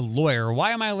like to be a lawyer.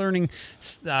 Why am I learning?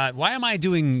 Why am I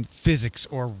doing physics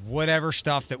or whatever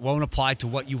stuff that won't apply to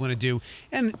what you want to do?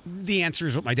 And the answer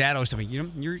is what my dad always told me.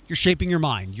 You're shaping your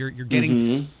mind. You're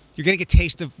getting. You're getting a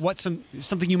taste of what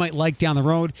something you might like down the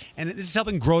road, and this is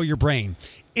helping grow your brain.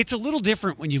 It's a little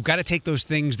different when you've got to take those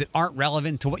things that aren't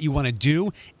relevant to what you want to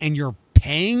do, and you're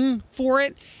paying for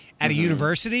it at a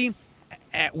university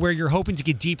where you're hoping to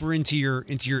get deeper into your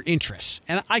interests.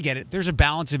 And I get it. There's a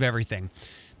balance of everything.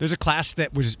 There's a class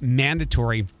that was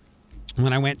mandatory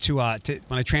when I went to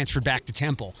when I transferred back to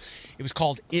Temple. It was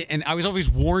called, and I was always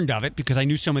warned of it because I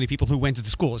knew so many people who went to the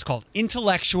school. It's called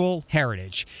Intellectual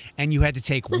Heritage, and you had to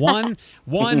take one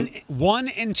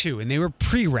and 2, and they were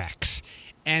prereqs,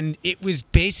 and it was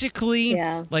basically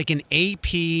like an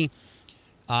AP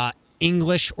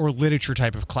English or literature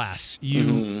type of class.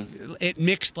 It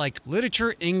mixed like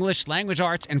literature, English, language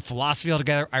arts, and philosophy all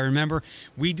together. I remember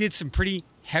we did some pretty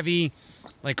heavy,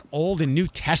 like Old and New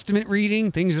Testament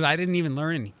reading, things that I didn't even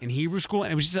learn in Hebrew school.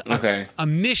 And it was just a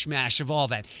mishmash of all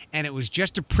that. And it was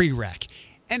just a prereq.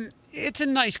 And it's a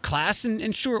nice class.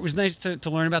 And sure, it was nice to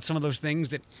learn about some of those things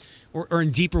that, or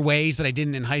in deeper ways that I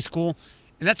didn't in high school.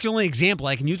 And that's the only example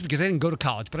I can use because I didn't go to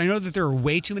college. But I know that there are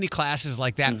way too many classes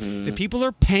like that that people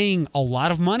are paying a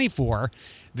lot of money for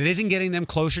that isn't getting them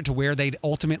closer to where they'd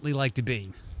ultimately like to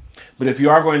be. But if you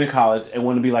are going to college and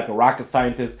want to be like a rocket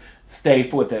scientist, stay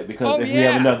with it because if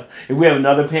we have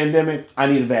another pandemic, I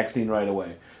need a vaccine right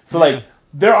away. So like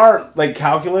there are like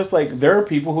calculus, like there are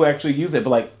people who actually use it,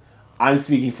 but like I'm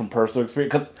speaking from personal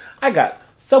experience because I got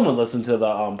someone listened to the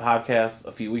podcast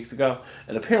a few weeks ago,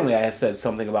 and apparently I had said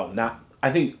something about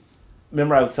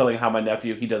remember I was telling how my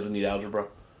nephew, he doesn't need algebra.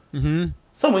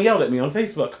 Someone yelled at me on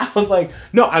Facebook. I was like,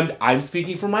 no, I'm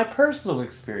speaking from my personal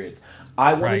experience.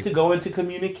 I wanted Right. to go into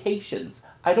communications.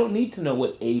 I don't need to know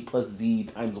what A plus Z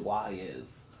times Y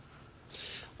is.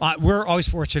 We're always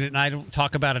fortunate, and I don't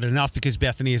talk about it enough because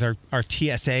Bethany is our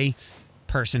TSA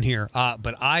person here.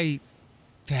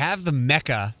 To have the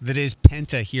mecca that is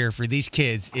Penta here for these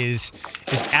kids is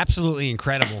absolutely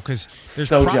incredible because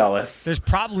So jealous. There's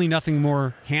probably nothing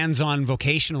more hands-on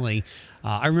vocationally.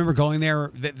 I remember going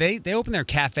there. They open their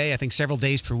cafe, I think, several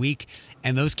days per week,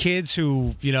 and those kids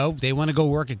who they want to go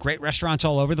work at great restaurants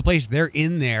all over the place, they're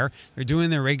in there. They're doing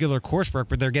their regular coursework,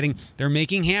 but they're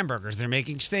making hamburgers, they're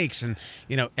making steaks, and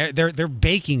they're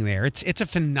baking there. It's a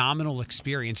phenomenal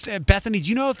experience. Bethany, do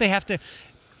you know if they have to?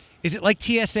 Is it like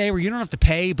TSA where you don't have to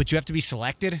pay, but you have to be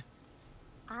selected?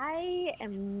 I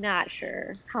am not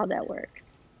sure how that works.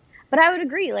 But I would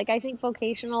agree. Like, I think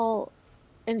vocational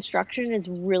instruction is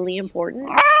really important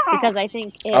because I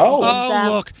think it Oh. gives Oh,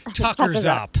 them- look, Tucker's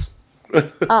up.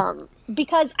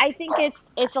 because I think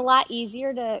it's a lot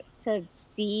easier to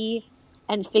see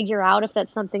and figure out if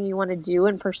that's something you want to do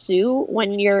and pursue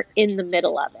when you're in the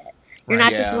middle of it. You're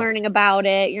Right. not just Yeah. learning about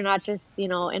it. You're not just,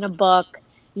 in a book.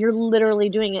 You're literally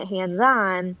doing it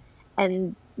hands-on,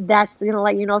 and that's going to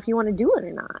let you know if you want to do it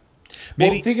or not.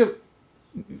 Maybe Well, think of.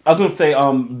 I was gonna say,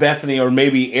 Bethany or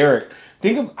maybe Eric.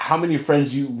 Think of how many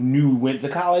friends you knew went to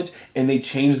college and they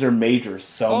changed their majors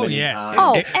so many yeah. times.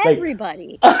 Oh, Like,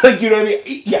 everybody. like, you know what I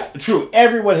mean? Yeah, true.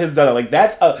 Everyone has done it. Like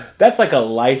that's like a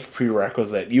life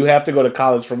prerequisite. You have to go to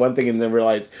college for one thing and then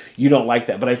realize you don't like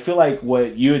that. But I feel like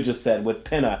what you had just said with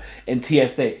Penna and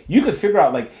TSA, you could figure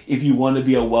out like if you want to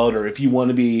be a welder, if you want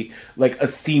to be like a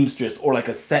seamstress or like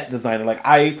a set designer.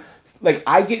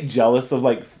 I get jealous of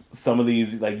like some of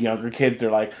these like younger kids. They're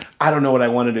like, I don't know what I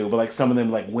want to do, but like some of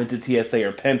them like went to TSA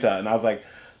or Penta, and I was like,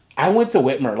 I went to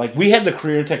Whitmer. Like we had the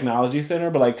Career and Technology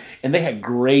Center, but like, and they had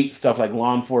great stuff like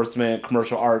law enforcement,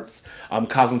 commercial arts,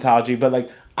 cosmetology. But like,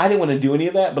 I didn't want to do any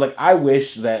of that. But like, I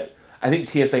wish that I think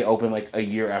TSA opened like a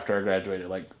year after I graduated,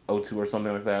 like '02 or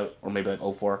something like that, or maybe like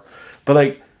 '04. But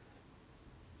like,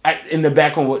 in the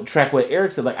back on what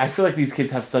Eric said, like I feel like these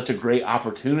kids have such a great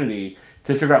opportunity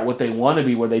to figure out what they want to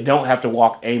be, where they don't have to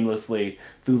walk aimlessly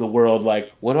through the world.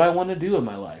 Like, what do I want to do in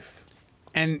my life?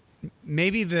 And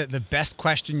maybe the best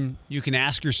question you can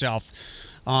ask yourself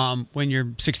when you're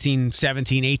 16,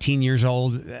 17, 18 years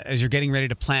old, as you're getting ready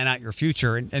to plan out your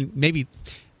future, and maybe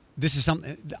this is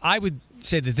something I would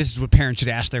say that this is what parents should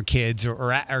ask their kids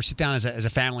or sit down as a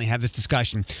family and have this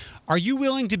discussion. Are you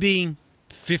willing to be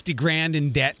 50 grand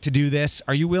in debt to do this?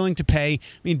 Are you willing to pay? I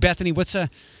mean, Bethany, what's a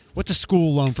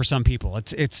school loan for some people?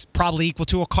 It's probably equal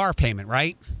to a car payment,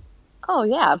 right? Oh,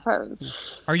 yeah.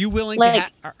 Are you willing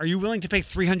Like- are you willing to pay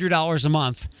 $300 a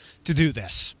month to do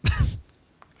this?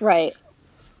 Right.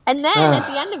 And then at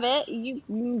the end of it,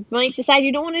 you might decide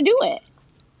you don't want to do it.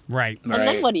 Right. And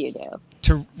then what do you do?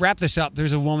 To wrap this up,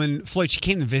 there's a woman, Floyd. She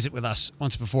came to visit with us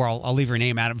once before. I'll leave her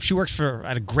name out. She works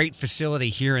at a great facility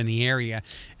here in the area,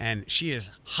 and she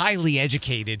is highly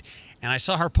educated. And I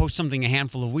saw her post something a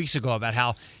handful of weeks ago about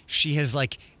how she has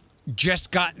just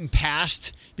gotten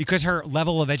past, because her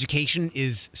level of education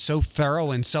is so thorough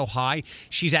and so high.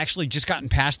 She's actually just gotten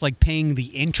past paying the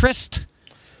interest.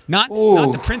 Not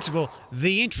the principal,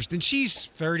 the interest. And she's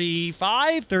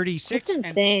 35, 36. It's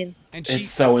insane. And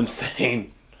It's so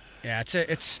insane. yeah,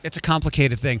 it's a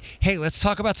complicated thing. Hey, let's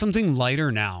talk about something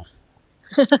lighter now.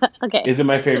 Okay. Is it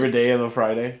my favorite day of a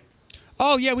Friday?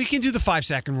 Oh yeah, we can do the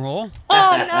 5-second rule. Oh, no.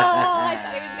 I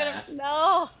thought he was going to.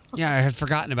 No. Yeah, I had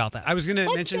forgotten about that. I was gonna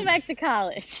Let's mention go back to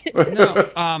college.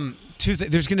 no.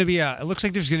 There's gonna be it looks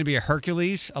like there's gonna be a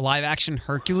live action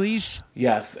Hercules.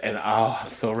 Yes, and I'm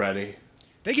so ready.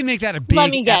 They can make that a big. Let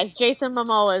me guess. Jason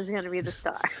Momoa is going to be the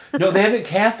star. No, they haven't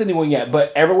cast anyone yet,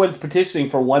 but everyone's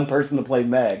petitioning for one person to play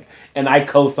Meg, and I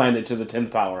co-signed it to the 10th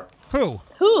power. Who?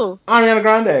 Who? Ariana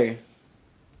Grande.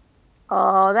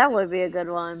 Oh, that would be a good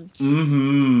one.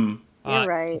 Mm-hmm. You're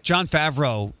right. Jon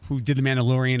Favreau, who did The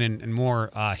Mandalorian and more,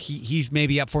 he's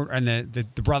maybe up for it. And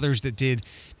the brothers that did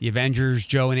the Avengers,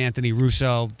 Joe and Anthony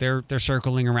Russo, they're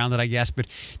circling around it, I guess. But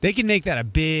they can make that a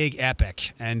big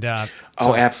epic. And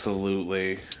Oh,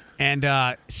 absolutely. And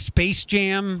Space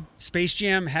Jam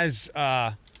has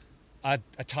a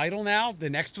title now.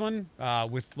 The next one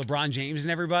with LeBron James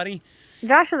and everybody.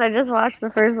 Josh and I just watched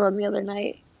the first one the other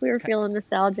night. We were feeling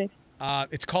nostalgic.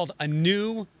 It's called A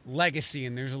New Legacy,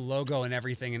 and there's a logo and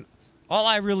everything. And all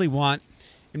I really want,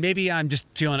 and maybe I'm just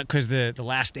feeling it because the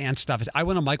Last Dance stuff, is I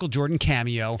want a Michael Jordan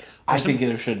cameo. I think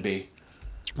there should be.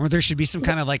 Or there should be some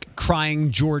kind of crying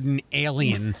Jordan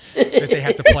alien that they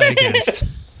have to play against.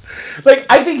 Like,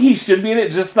 I think he should be in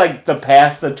it just, like, to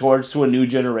pass the torch to a new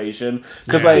generation.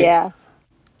 Because, Yeah. like, Yeah.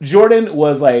 Jordan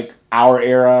was, like, our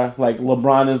era. Like,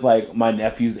 LeBron is, like, my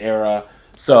nephew's era.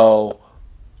 So,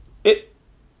 it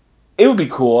would be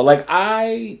cool. Like,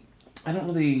 I don't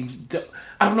really...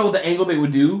 I don't know what the angle they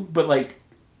would do, but, like,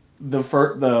 the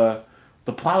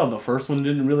plot of the first one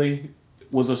didn't really...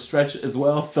 was a stretch as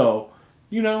well. So,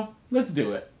 let's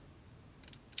do it.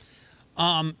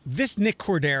 This Nick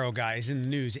Cordero guy is in the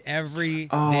news every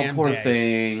Oh, damn poor day.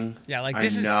 thing. Yeah, like I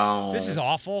this know. is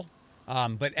awful.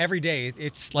 But every day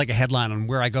it's like a headline on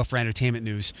where I go for entertainment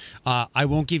news. I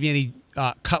won't give you any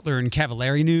Cutler and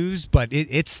Cavallari news, but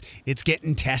it's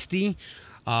getting testy.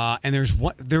 And there's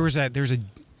a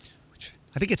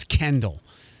I think it's Kendall.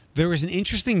 There was an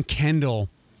interesting Kendall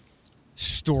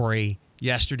story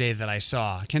yesterday that I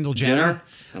saw. Kendall Jenner.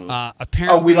 Apparently,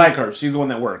 Oh, we like her. She's the one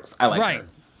that works. I like right. her.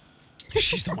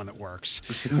 She's the one that works.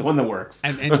 She's the one that works.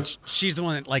 And she's the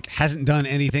one that like hasn't done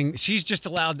anything. She's just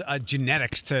allowed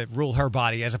genetics to rule her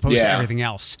body as opposed to everything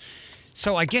else.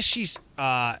 So I guess she's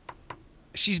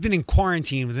been in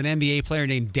quarantine with an NBA player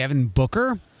named Devin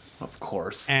Booker. Of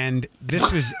course. And this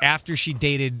was after she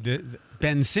dated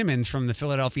Ben Simmons from the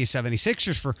Philadelphia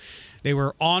 76ers. They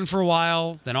were on for a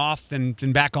while, then off, then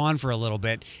back on for a little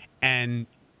bit. And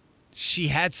she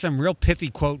had some real pithy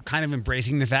quote kind of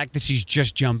embracing the fact that she's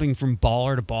just jumping from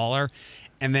baller to baller.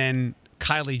 And then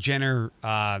Kylie Jenner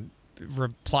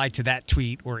replied to that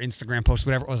tweet or Instagram post,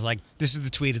 whatever it was, like, this is the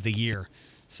tweet of the year.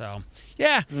 So,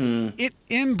 yeah,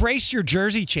 embrace your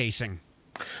jersey chasing.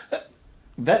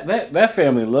 That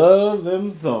family love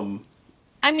them some.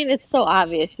 I mean, it's so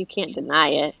obvious. You can't deny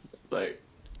it. Like,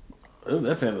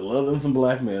 that family love them some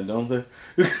black men, don't they?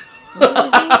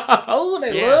 Oh,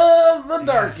 they love the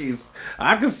darkies.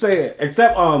 I can say it.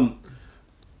 Except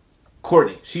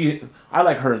Courtney. I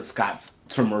like her and Scott's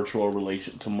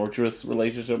tumultuous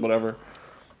relationship, whatever.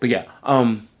 But yeah,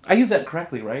 I used that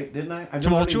correctly, right? Didn't I?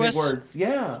 Tumultuous words.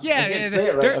 Yeah. Yeah, I can't say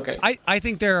it right. Okay. I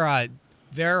think they're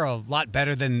a lot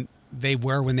better than they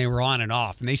were when they were on and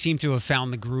off, and they seem to have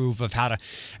found the groove of how to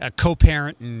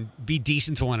co-parent and be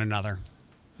decent to one another.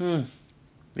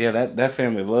 Yeah, that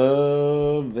family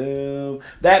love them.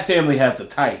 That family has the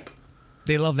type.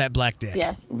 They love that black dick.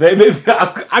 Yes.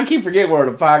 I keep forgetting we're on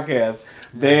a podcast.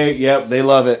 They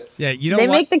love it. Yeah, you know They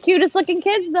what? make the cutest looking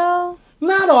kids, though.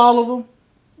 Not all of them.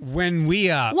 When we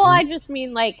Well, I just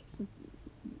mean, like,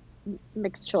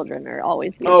 mixed children are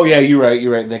always beautiful. Oh yeah, you're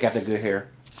right. They got the good hair.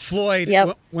 Floyd,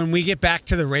 Yep. when we get back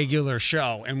to the regular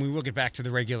show, and we will get back to the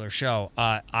regular show,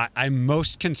 I'm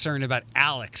most concerned about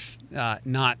Alex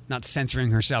not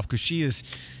censoring herself because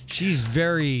she's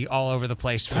very all over the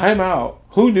place. Time out.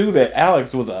 Who knew that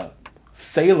Alex was a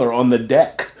sailor on the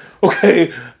deck?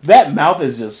 Okay, that mouth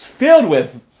is just filled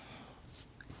with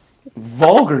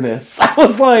vulgarness. I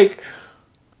was like,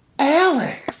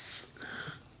 Alex.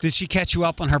 Did she catch you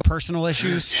up on her personal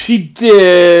issues? She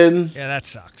did. Yeah, that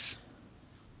sucks.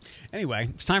 Anyway,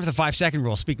 it's time for the 5-second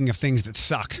rule. Speaking of things that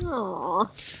suck, Aw.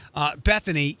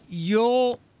 Bethany,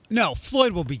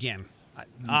 Floyd will begin.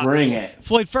 Bring it.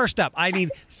 Floyd. First up, I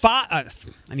need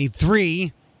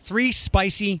three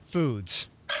spicy foods.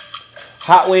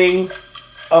 Hot wings.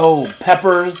 Oh,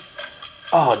 peppers.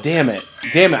 Oh, damn it.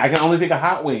 I can only think of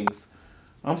hot wings.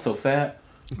 I'm so fat.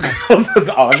 That's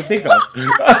all I can think of.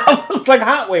 I was like,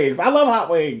 hot wings. I love hot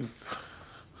wings.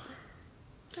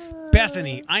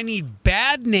 Bethany, I need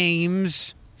bad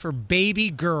names for baby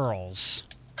girls.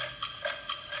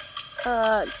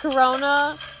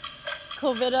 Corona,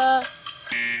 Covida,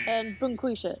 and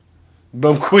Bunquisha.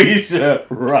 Bumquisha,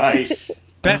 right.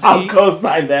 Bethany, I'll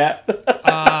co-sign that.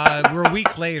 we're a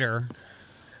week later,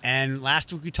 and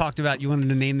last week we talked about you wanted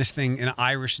to name this thing an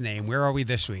Irish name. Where are we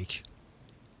this week?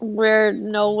 We're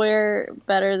nowhere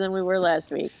better than we were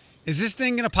last week. Is this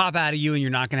thing going to pop out of you and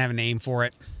you're not going to have a name for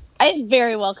it? It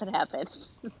very well could happen.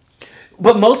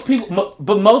 But most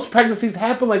pregnancies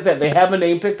happen like that. They have a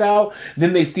name picked out,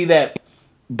 then they see that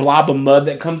blob of mud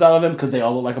that comes out of them because they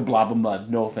all look like a blob of mud.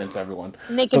 No offense, everyone.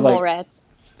 Naked But, mole rats.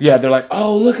 Yeah, they're like,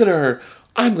 oh, look at her.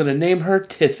 I'm going to name her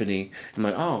Tiffany. I'm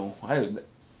like, oh,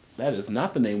 that is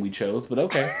not the name we chose, but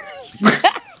okay.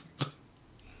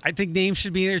 I think names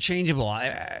should be interchangeable.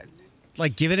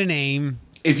 Like, give it a name.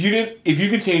 If you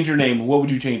could change your name, what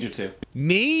would you change it to?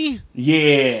 Me?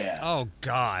 Yeah. Oh,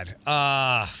 God.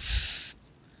 I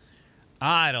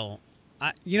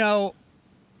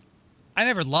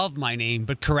never loved my name,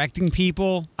 but correcting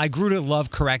people, I grew to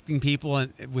love correcting people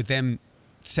and with them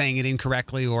saying it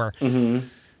incorrectly. Or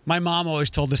my mom always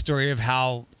told the story of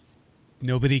how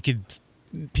nobody could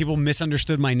people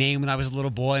misunderstood my name when I was a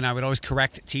little boy, and I would always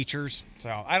correct teachers. So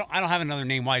I don't have another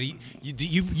name. Why do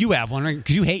you have one? Right?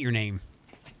 Because you hate your name.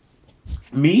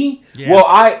 Me? Yeah.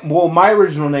 Well, my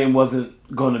original name wasn't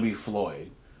going to be Floyd.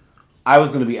 I was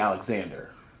going to be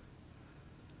Alexander.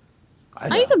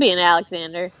 I used to be an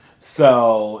Alexander.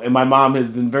 So, and my mom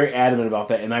has been very adamant about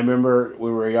that. And I remember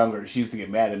when we were younger, she used to get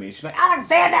mad at me. She's like,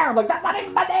 Alexander! I'm like, that's not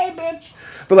even my name, bitch!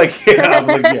 But like, yeah, I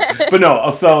was like, yeah. But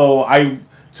no, so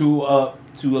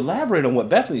to elaborate on what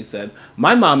Bethany said,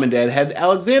 my mom and dad had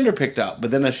Alexander picked out,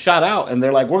 but then I shot out, and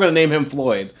they're like, we're going to name him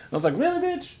Floyd. And I was like, really,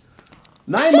 bitch?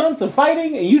 9 months of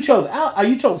fighting, and you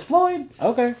chose Floyd?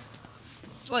 Okay.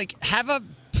 Like, have a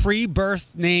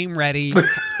pre-birth name ready.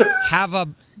 Have a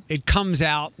it comes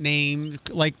out name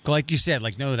like you said.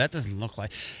 Like, no, that doesn't look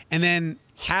like. And then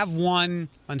have one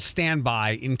on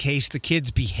standby in case the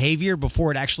kid's behavior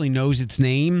before it actually knows its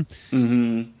name.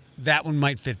 Mm-hmm. That one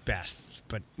might fit best.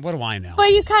 But what do I know?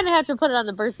 Well, you kind of have to put it on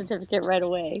the birth certificate right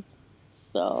away.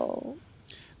 So.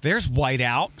 There's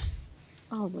Whiteout.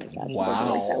 Oh my gosh.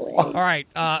 Wow. All right,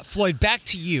 Floyd, back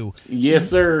to you. Yes,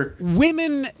 sir.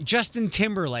 Women Justin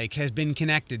Timberlake has been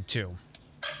connected to.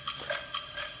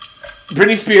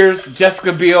 Britney Spears,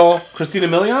 Jessica Biel, Christina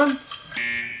Milian?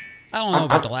 I don't know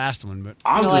about the last one, but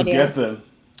I'm No just idea. guessing.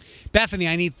 Bethany,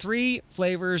 I need 3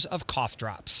 flavors of cough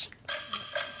drops.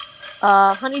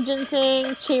 Honey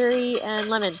ginseng, cherry, and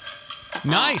lemon.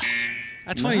 Nice.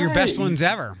 That's one of your best Nice. ones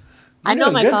ever. I know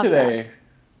You're my good cough today.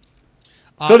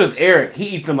 So does Eric.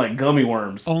 He eats them like gummy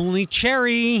worms. Only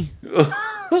cherry.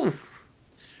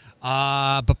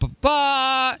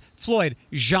 Floyd,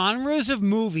 genres of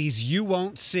movies you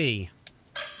won't see.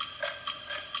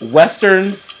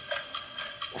 Westerns,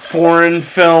 foreign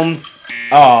films.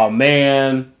 Oh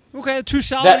man. Okay, 2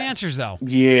 solid That- answers though.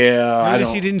 Yeah. I Notice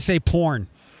don't. you didn't say porn.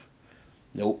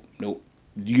 Nope.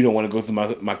 You don't want to go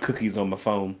through my cookies on my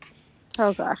phone.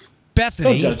 Oh gosh. Don't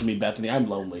Bethany, judge me, Bethany. I'm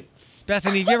lonely.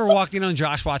 Bethany, have you ever walked in on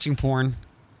Josh watching porn?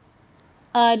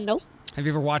 Nope. Have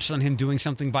you ever watched on him doing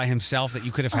something by himself that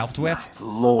you could have helped with?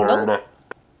 Lord.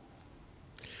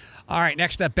 All right,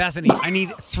 next up, Bethany. I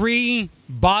need 3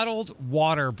 bottled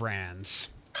water brands.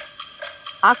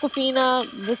 Aquafina,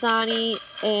 Dasani,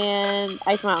 and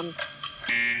Ice Mountain.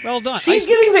 Well done. She's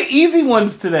getting the easy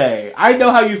ones today. I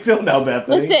know how you feel now,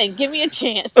 Bethany. Listen, give me a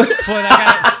chance. Floyd,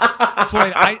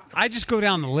 I just go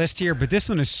down the list here, but this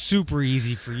one is super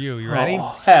easy for you. You ready?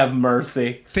 Oh, have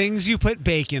mercy. Things you put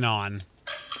bacon on.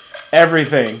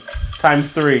 Everything.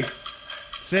 Times 3.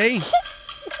 See?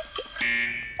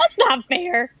 That's not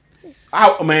fair.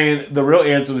 Oh, man, the real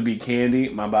answer would be candy,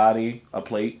 my body, a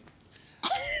plate.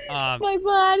 My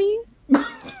body.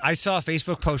 I saw a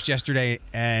Facebook post yesterday,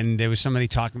 and there was somebody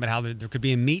talking about how there could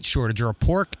be a meat shortage or a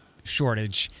pork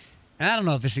shortage. And I don't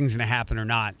know if this thing's going to happen or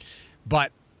not,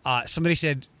 but somebody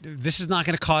said, this is not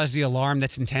going to cause the alarm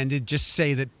that's intended. Just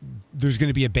say that there's going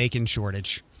to be a bacon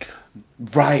shortage.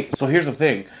 Right. So here's the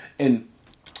thing. And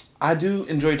I do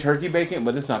enjoy turkey bacon,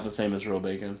 but it's not the same as real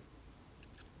bacon.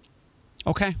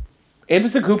 Okay.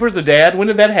 Anderson Cooper's a dad. When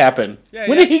did that happen? Yeah,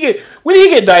 when yeah. did he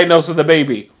get diagnosed with a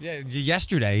baby? Yeah,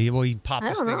 yesterday, well, he popped I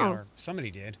this don't thing know. out, or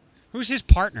somebody did. Who's his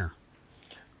partner?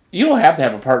 You don't have to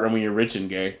have a partner when you're rich and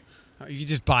gay. You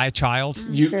just buy a child?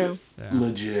 You True.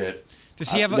 legit.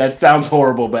 Does he have a... That sounds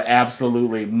horrible, but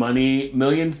absolutely. Money,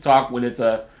 millions talk when it's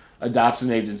a adoption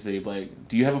agency. Like,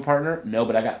 do you have a partner? No,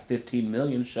 but I got 15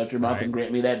 million. Shut your mouth Right. and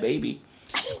grant me that baby.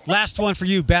 Last one for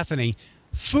you, Bethany.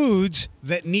 Foods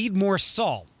that need more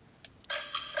salt.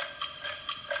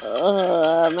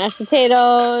 Mashed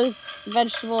potatoes,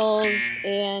 vegetables,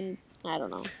 and I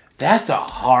don't know. That's a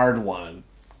hard one.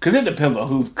 Because it depends on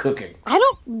who's cooking.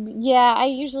 I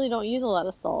usually don't use a lot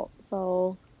of salt.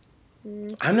 So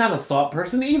I'm not a salt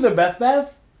person either,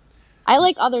 Beth. I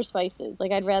like other spices.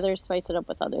 Like, I'd rather spice it up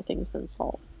with other things than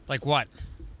salt. Like what?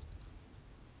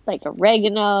 Like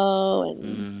oregano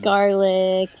and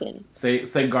garlic and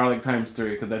Say garlic times 3,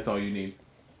 because that's all you need.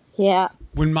 yeah.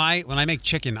 When I make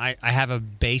chicken, I have a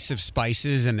base of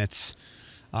spices, and it's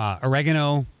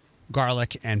oregano,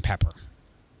 garlic, and pepper.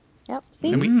 Yep.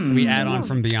 See? And we add on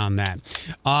from beyond that.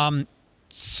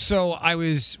 So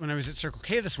when I was at Circle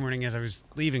K this morning, as I was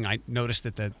leaving, I noticed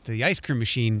that the ice cream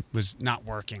machine was not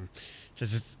working. It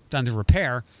says it's done to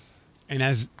repair. And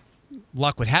as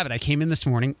luck would have it, I came in this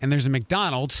morning, and there's a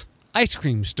McDonald's ice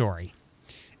cream story.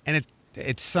 And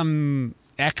it's some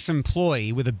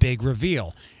ex-employee with a big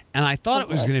reveal. And I thought it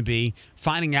was going to be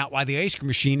finding out why the ice cream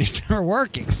machine is never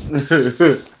working.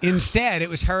 Instead, it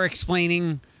was her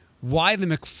explaining why the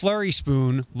McFlurry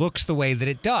spoon looks the way that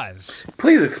it does.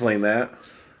 Please explain that.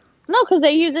 No, because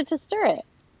they use it to stir it.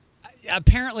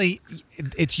 Apparently,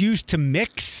 it's used to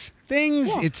mix things.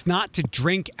 Yeah. It's not to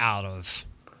drink out of.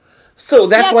 So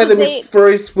that's Yeah, why the 'cause they-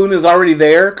 McFlurry spoon is already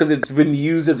there because it's been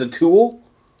used as a tool.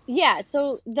 Yeah,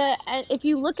 so if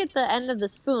you look at the end of the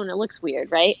spoon, it looks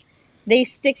weird, right? They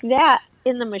stick that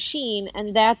in the machine,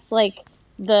 and that's like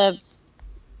the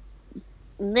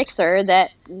mixer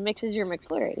that mixes your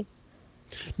McFlurry.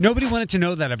 Nobody wanted to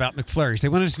know that about McFlurries. They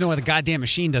wanted to know why the goddamn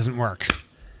machine doesn't work.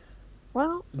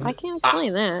 Well, I can't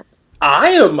explain that.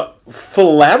 I am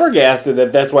flabbergasted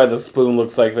that that's why the spoon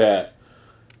looks like that.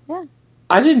 Yeah.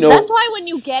 I didn't know. That's why when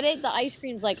you get it, the ice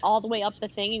cream's like all the way up the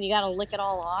thing, and you gotta lick it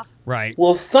all off. Right.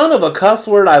 Well, son of a cuss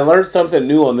word, I learned something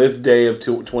new on this day of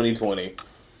 2020.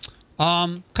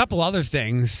 Couple other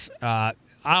things.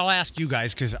 I'll ask you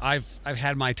guys because I've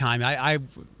had my time. I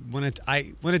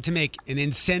wanted to make an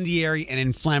incendiary and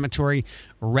inflammatory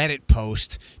Reddit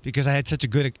post because I had such a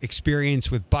good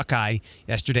experience with Buckeye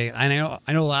yesterday. And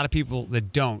I know a lot of people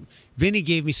that don't. Vinny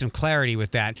gave me some clarity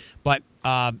with that. But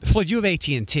Floyd, you have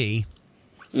AT&T,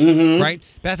 right?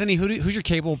 Bethany, who's your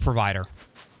cable provider?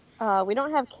 We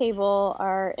don't have cable.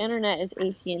 Our internet is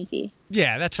AT&T.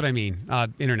 Yeah, that's what I mean.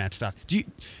 Internet stuff.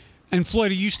 And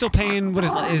Floyd, are you still paying? What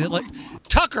is it like?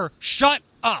 Tucker, shut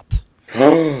up.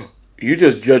 You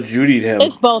just Judge Judy'd him.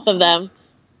 It's both of them.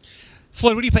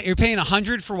 Floyd, what do you pay? You're paying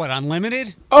 $100 for what?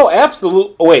 Unlimited? Oh,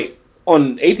 absolutely. Oh, wait,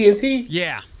 on AT&T?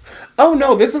 Yeah. Oh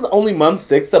no, this is only month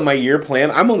 6 of my year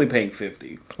plan. I'm only paying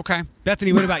 $50. Okay.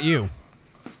 Bethany, what about you?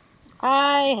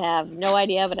 I have no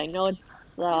idea, but I know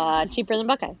it's cheaper than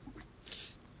Buckeye.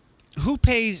 Who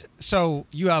pays? So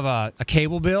you have a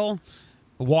cable bill,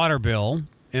 a water bill,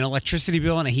 an electricity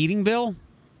bill, and a heating bill,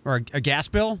 or a gas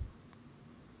bill.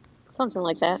 Something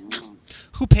like that.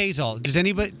 Who pays all? Does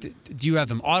anybody? Do you have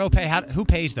them auto pay? Who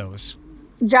pays those?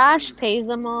 Josh pays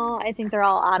them all. I think they're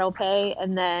all auto pay,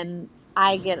 and then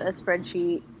I get a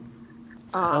spreadsheet.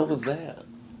 How was that?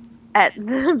 At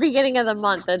the beginning of the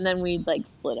month, and then we like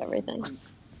split everything.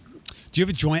 Do you have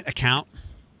a joint account?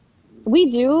 We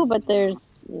do, but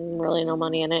there's really no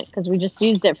money in it because we just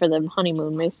used it for the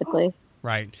honeymoon, basically.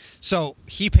 Right. So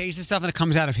he pays the stuff and it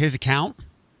comes out of his account?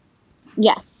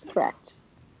 Yes, correct.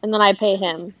 And then I pay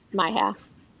him my half.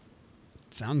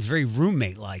 Sounds very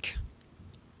roommate-like.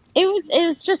 It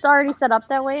was just already set up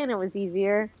that way, and it was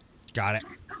easier. Got it.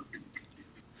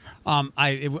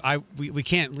 We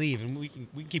can't leave, and we can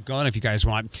keep going if you guys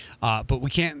want, but we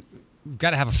can't. We've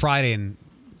got to have a Friday, and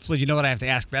Floyd, you know what I have to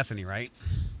ask Bethany, right?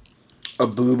 A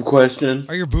boob question?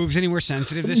 Are your boobs any more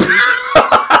sensitive this week?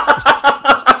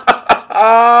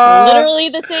 Literally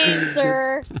the same,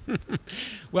 sir.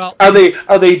 Well, Are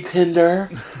they tender?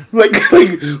 like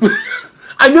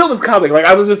I knew it was coming. Like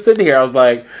I was just sitting here. I was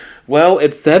like, well,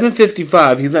 it's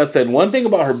 7:55. He's not said one thing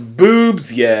about her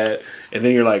boobs yet. And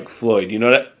then you're like, Floyd, you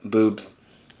know that boobs.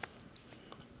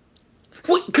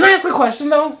 Wait, can I ask a question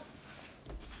though,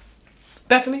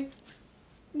 Bethany?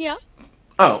 Yeah.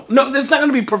 Oh no, it's not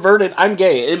going to be perverted. I'm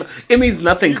gay. It means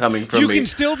nothing coming from you me. can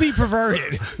still be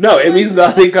perverted. No, it means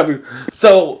nothing coming.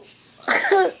 So,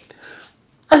 I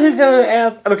gotta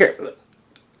ask. I don't care.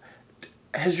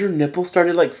 Has your nipple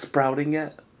started like sprouting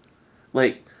yet?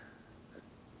 Like,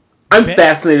 I'm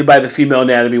fascinated by the female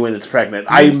anatomy when it's pregnant.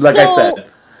 I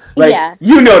said, like yeah.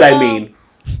 You know what I mean.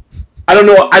 I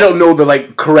don't know the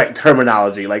like correct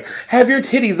terminology. Like, have your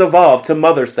titties evolved to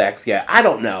mother sex yet? I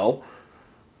don't know.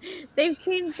 They've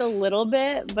changed a little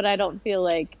bit, but I don't feel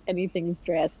like anything's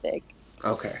drastic.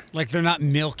 Okay. Like they're not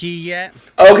milky yet?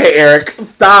 Okay, Eric,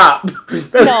 stop.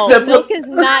 No, milk is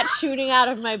not shooting out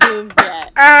of my boobs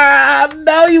yet.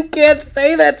 No, you can't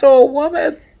say that to a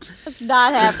woman. It's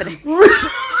not happening.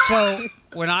 So,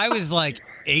 when I was like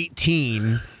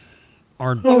 18,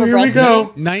 or Here we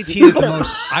go. 19 at the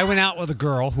most, I went out with a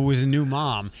girl who was a new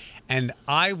mom, and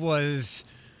I was...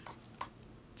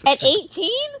 At 18?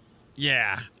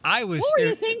 Yeah, I was. What were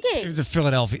you thinking? It was a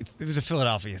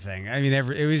Philadelphia thing. I mean,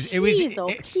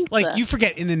 Jeez, like you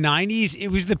forget in the '90s, it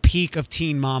was the peak of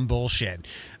teen mom bullshit.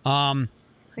 I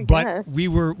But guess. we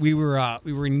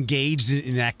were engaged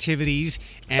in activities,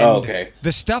 and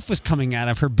the stuff was coming out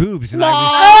of her boobs, and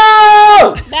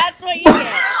Oh! That's what you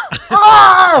get.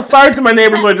 Oh! Sorry to my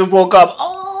neighbors when I just woke up.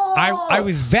 Oh! I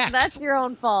was vexed. That's your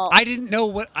own fault. I didn't know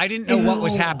what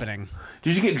was happening.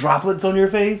 Did you get droplets on your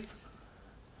face?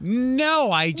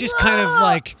 No, I just kind of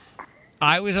like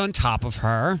I was on top of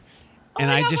her, and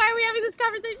why are we having this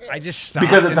conversation? I just stopped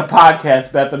Because it's a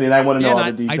podcast, Bethany, and I want to know all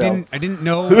the details. I didn't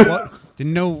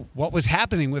know what was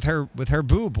happening with her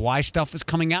boob. Why stuff was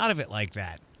coming out of it like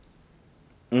that.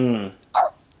 Did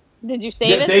you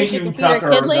save it Thank so she you, could feed her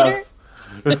Tucker. kid later?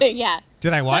 Yeah.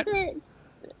 Did I what?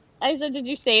 I said, did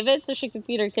you save it so she could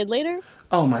feed her kid later?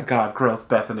 Oh my God, gross,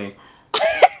 Bethany.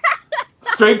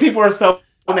 Straight people are so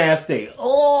nasty.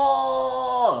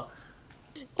 Oh,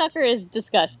 Tucker is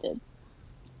disgusted.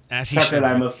 As he Tucker should and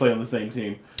I be. must play on the same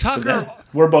team. Tucker,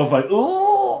 We're both like,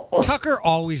 ooh. Tucker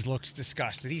always looks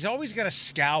disgusted. He's always got a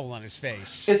scowl on his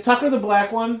face. Is Tucker the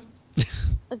black one?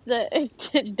 It's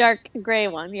the dark gray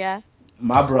one, yeah.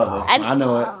 My brother. And- I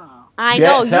know it. I Yeah,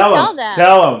 know, you tell him. them.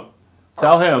 Tell him.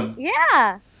 Tell him.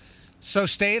 Yeah. So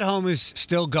stay at home is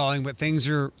still going, but things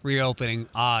are reopening,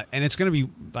 and it's going to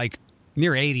be like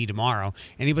near 80 tomorrow.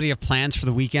 Anybody have plans for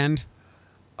the weekend?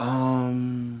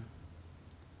 No.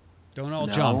 Don't all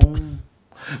jump.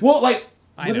 Well, like,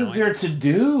 I what know, is there to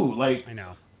do? Like, I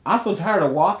know. I'm so tired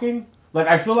of walking. Like,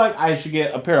 I feel like I should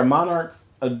get a pair of Monarchs,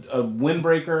 a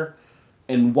windbreaker,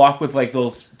 and walk with like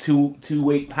those two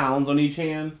weight pounds on each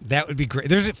hand. That would be great.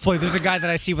 There's a guy that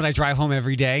I see when I drive home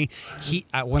every day. He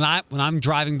when I'm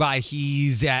driving by,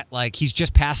 he's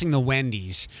just passing the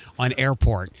Wendy's on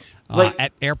Airport,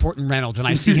 at Airport and Reynolds, and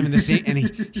I see him in the seat, and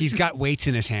he's got weights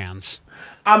in his hands.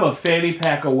 I'm a fanny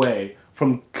pack away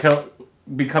from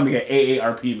becoming an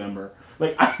AARP member.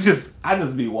 Like, I just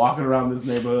be walking around this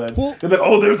neighborhood. Well- They're like,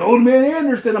 oh, there's old man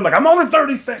Anderson. I'm like, I'm only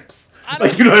 36.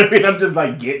 Like, you know what I mean? I'm just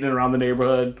like getting around the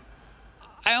neighborhood.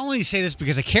 I only say this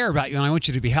because I care about you and I want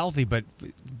you to be healthy, but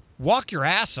walk your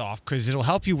ass off because it'll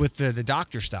help you with the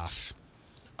doctor stuff.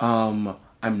 I'm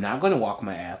not going to walk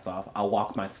my ass off. I'll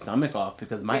walk my stomach off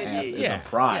because my ass is a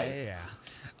prize.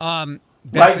 Yeah.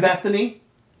 Right, Bethany?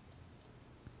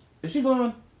 Is she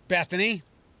gone? Bethany?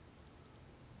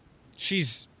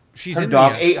 She's Her in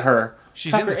dog the, ate her.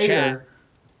 she's Tucker in the ate chat. her.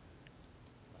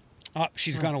 Oh,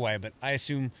 she's gone away, but I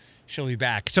assume she'll be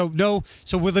back. So will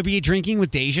there be a drinking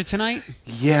with Deja tonight?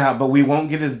 Yeah, but we won't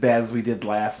get as bad as we did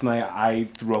last night. I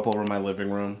threw up over my living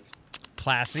room.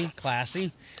 Classy.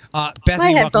 Bethany, My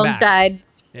welcome headphones back. died.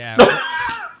 Yeah.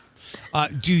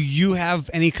 Do you have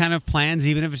any kind of plans,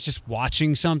 even if it's just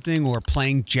watching something or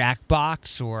playing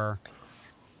Jackbox or?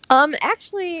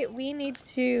 Actually, we need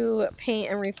to paint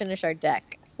and refinish our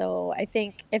deck. So I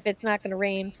think if it's not going to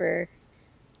rain for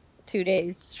 2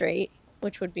 days straight,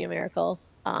 which would be a miracle,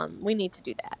 we need to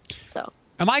do that. So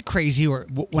Am I crazy? Or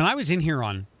when I was in here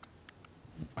on,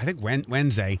 I think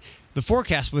Wednesday, the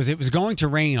forecast was it was going to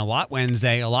rain a lot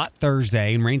Wednesday, a lot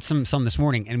Thursday, and rain some this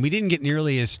morning, and we didn't get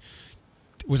nearly as.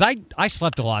 I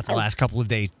slept a lot the last couple of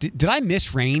days. Did I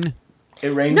miss rain? It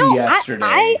rained no, yesterday.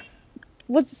 I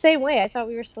was the same way. I thought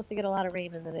we were supposed to get a lot of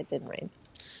rain, and then it didn't rain.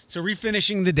 So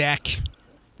refinishing the deck.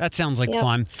 That sounds like Yep.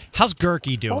 fun. How's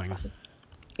Gurky doing?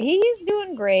 He's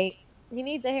doing great. He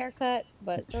needs a haircut,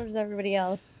 but so does everybody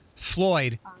else.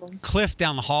 Floyd, Cliff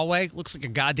down the hallway looks like a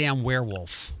goddamn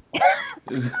werewolf.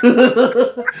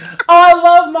 Oh, I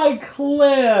love my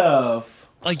Cliff.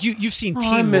 Like you've seen I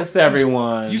Teen miss Wolf.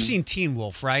 everyone. You've seen Teen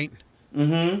Wolf, right?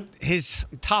 Mm-hmm. His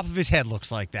top of his head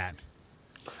looks like that.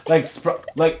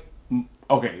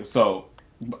 Okay, so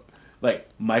like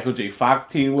Michael J. Fox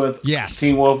Teen Wolf, Yes.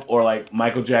 Teen Wolf, or like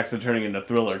Michael Jackson turning into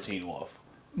Thriller Teen Wolf.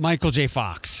 Michael J.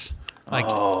 Fox. Like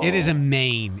it is a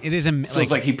mane. It is a So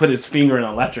it's like he put his finger in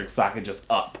an electric socket just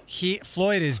up.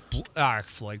 Cliff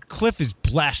is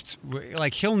blessed.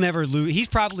 Like he'll never lose. He's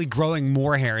probably growing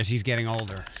more hair as he's getting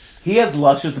older. He has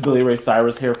luscious Billy Ray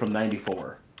Cyrus hair from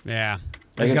 '94. Yeah,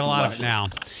 Like, he's got it's a lot of it now.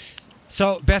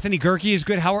 So Bethany, Gurky is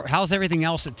good. How's everything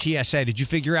else at TSA? Did you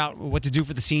figure out what to do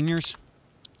for the seniors?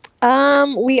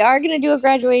 We are gonna do a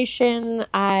graduation.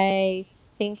 I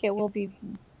think it will be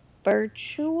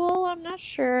virtual. I'm not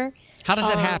sure. How does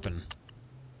that happen?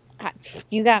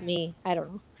 You got me. I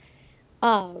don't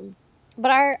know.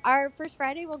 But our first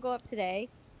Friday will go up today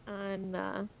on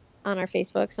our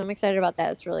Facebook, so I'm excited about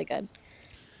that. It's really good.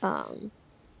 And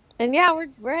yeah,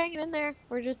 we're hanging in there.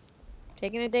 We're just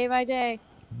taking it day by day.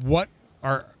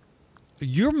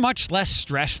 You're much less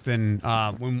stressed than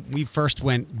when we first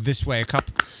went this way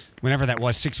whenever that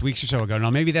was 6 weeks or so ago. Now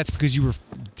maybe that's because you were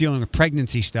dealing with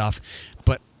pregnancy stuff,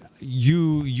 but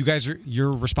you guys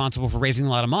you're responsible for raising a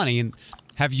lot of money, and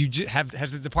has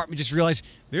the department just realized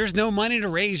there's no money to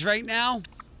raise right now?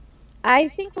 I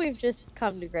think we've just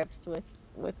come to grips with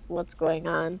what's going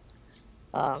on.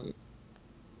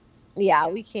 Yeah,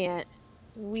 we can't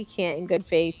in good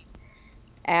faith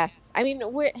ask. I mean,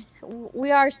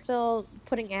 we are still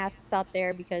putting asks out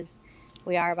there because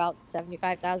we are about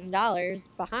 $75,000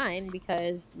 behind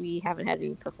because we haven't had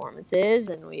any performances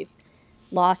and we've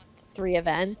lost 3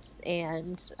 events,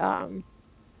 and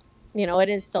it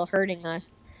is still hurting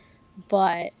us.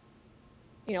 But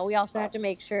we also have to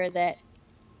make sure that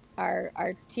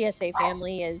our TSA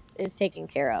family is taken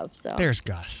care of. So There's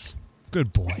Gus.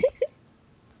 Good boy.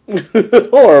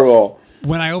 Horrible.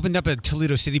 When I opened up a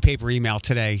Toledo City paper email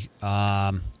today,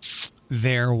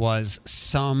 there was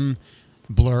some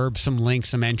blurb, some link,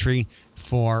 some entry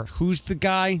for who's the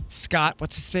guy? Scott,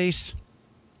 what's his face?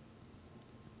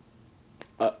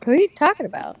 Who are you talking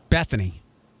about? Bethany,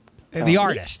 the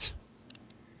artist.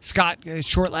 Scott,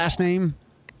 short last name.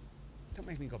 Don't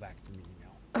make me go back to the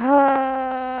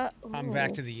email. I'm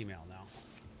back to the email now.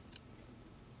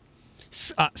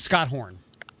 Scott Horn.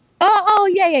 Oh,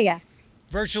 yeah.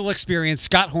 Virtual experience,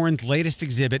 Scott Horn's latest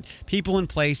exhibit, People in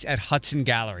Place at Hudson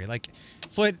Gallery. Like,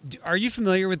 Floyd, are you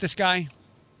familiar with this guy?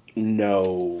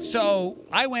 No. So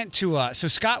I went to, so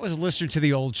Scott was a listener to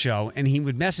the old show, and he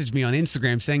would message me on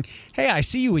Instagram saying, hey, I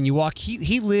see you when you walk.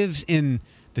 He lives in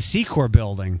the Secor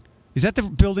building. Is that the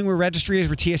building where Registry is,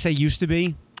 where TSA used to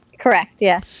be? Correct,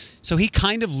 yeah. So he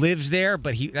kind of lives there,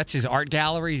 but that's his art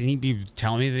gallery, and he'd be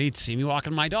telling me that he'd see me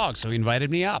walking my dog, so he invited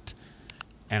me up.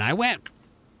 And I went.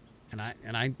 And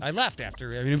I left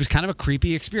after. I mean, it was kind of a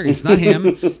creepy experience. Not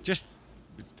him, just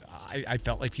I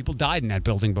felt like people died in that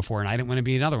building before, and I didn't want to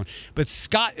be another one. But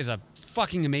Scott is a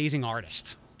fucking amazing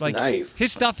artist. Like, nice.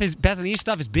 Bethany's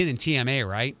stuff has been in TMA,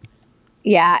 right?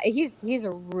 Yeah, he's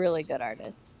a really good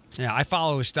artist. Yeah, I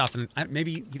follow his stuff, and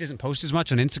maybe he doesn't post as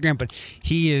much on Instagram, but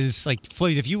he is, like,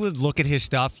 Floyd, if you would look at his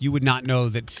stuff, you would not know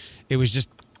that it was just,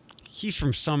 he's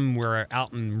from somewhere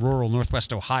out in rural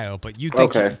Northwest Ohio, but you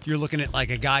think you're looking at, like,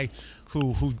 a guy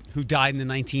who died in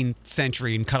the 19th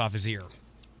century and cut off his ear.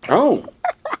 Oh,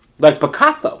 like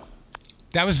Picasso.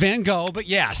 That was Van Gogh, but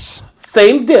yes.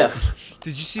 Same diff.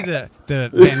 Did you see the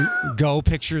Van Gogh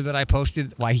picture that I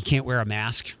posted? Why he can't wear a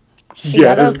mask?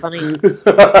 Yeah, that was funny.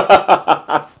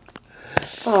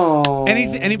 Oh.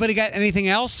 Anybody got anything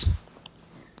else?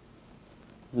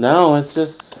 No, it's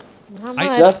just Not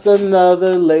much. just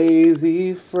another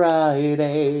lazy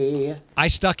Friday. I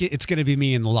stuck it. It's going to be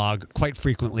me in the log quite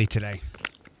frequently today.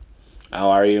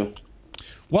 How are you?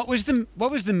 What was the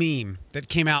meme that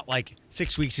came out like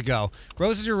 6 weeks ago?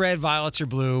 Roses are red, violets are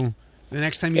blue. The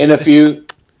next time you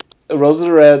roses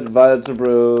are red, violets are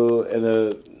blue, and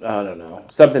I don't know,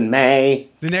 something May.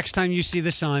 The next time you see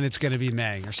the sun, it's going to be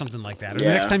May or something like that. Or Yeah.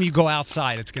 the next time you go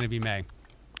outside, it's going to be May.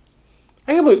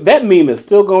 I can't believe that meme is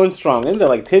still going strong. Isn't that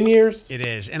like 10 years? It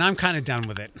is, and I'm kind of done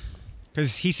with it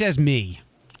because he says me.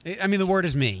 I mean, the word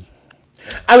is me.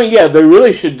 I mean, yeah, they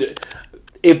really should.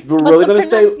 If we're really going to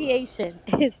say, pronunciation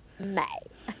is May.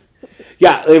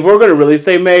 yeah, if we're going to really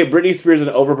say May, Britney Spears is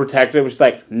an overprotective, which is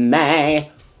like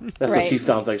May. That's what she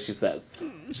sounds like. She says.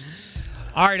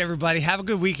 All right, everybody, have a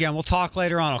good weekend. We'll talk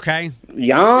later on. Okay.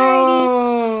 Yeah.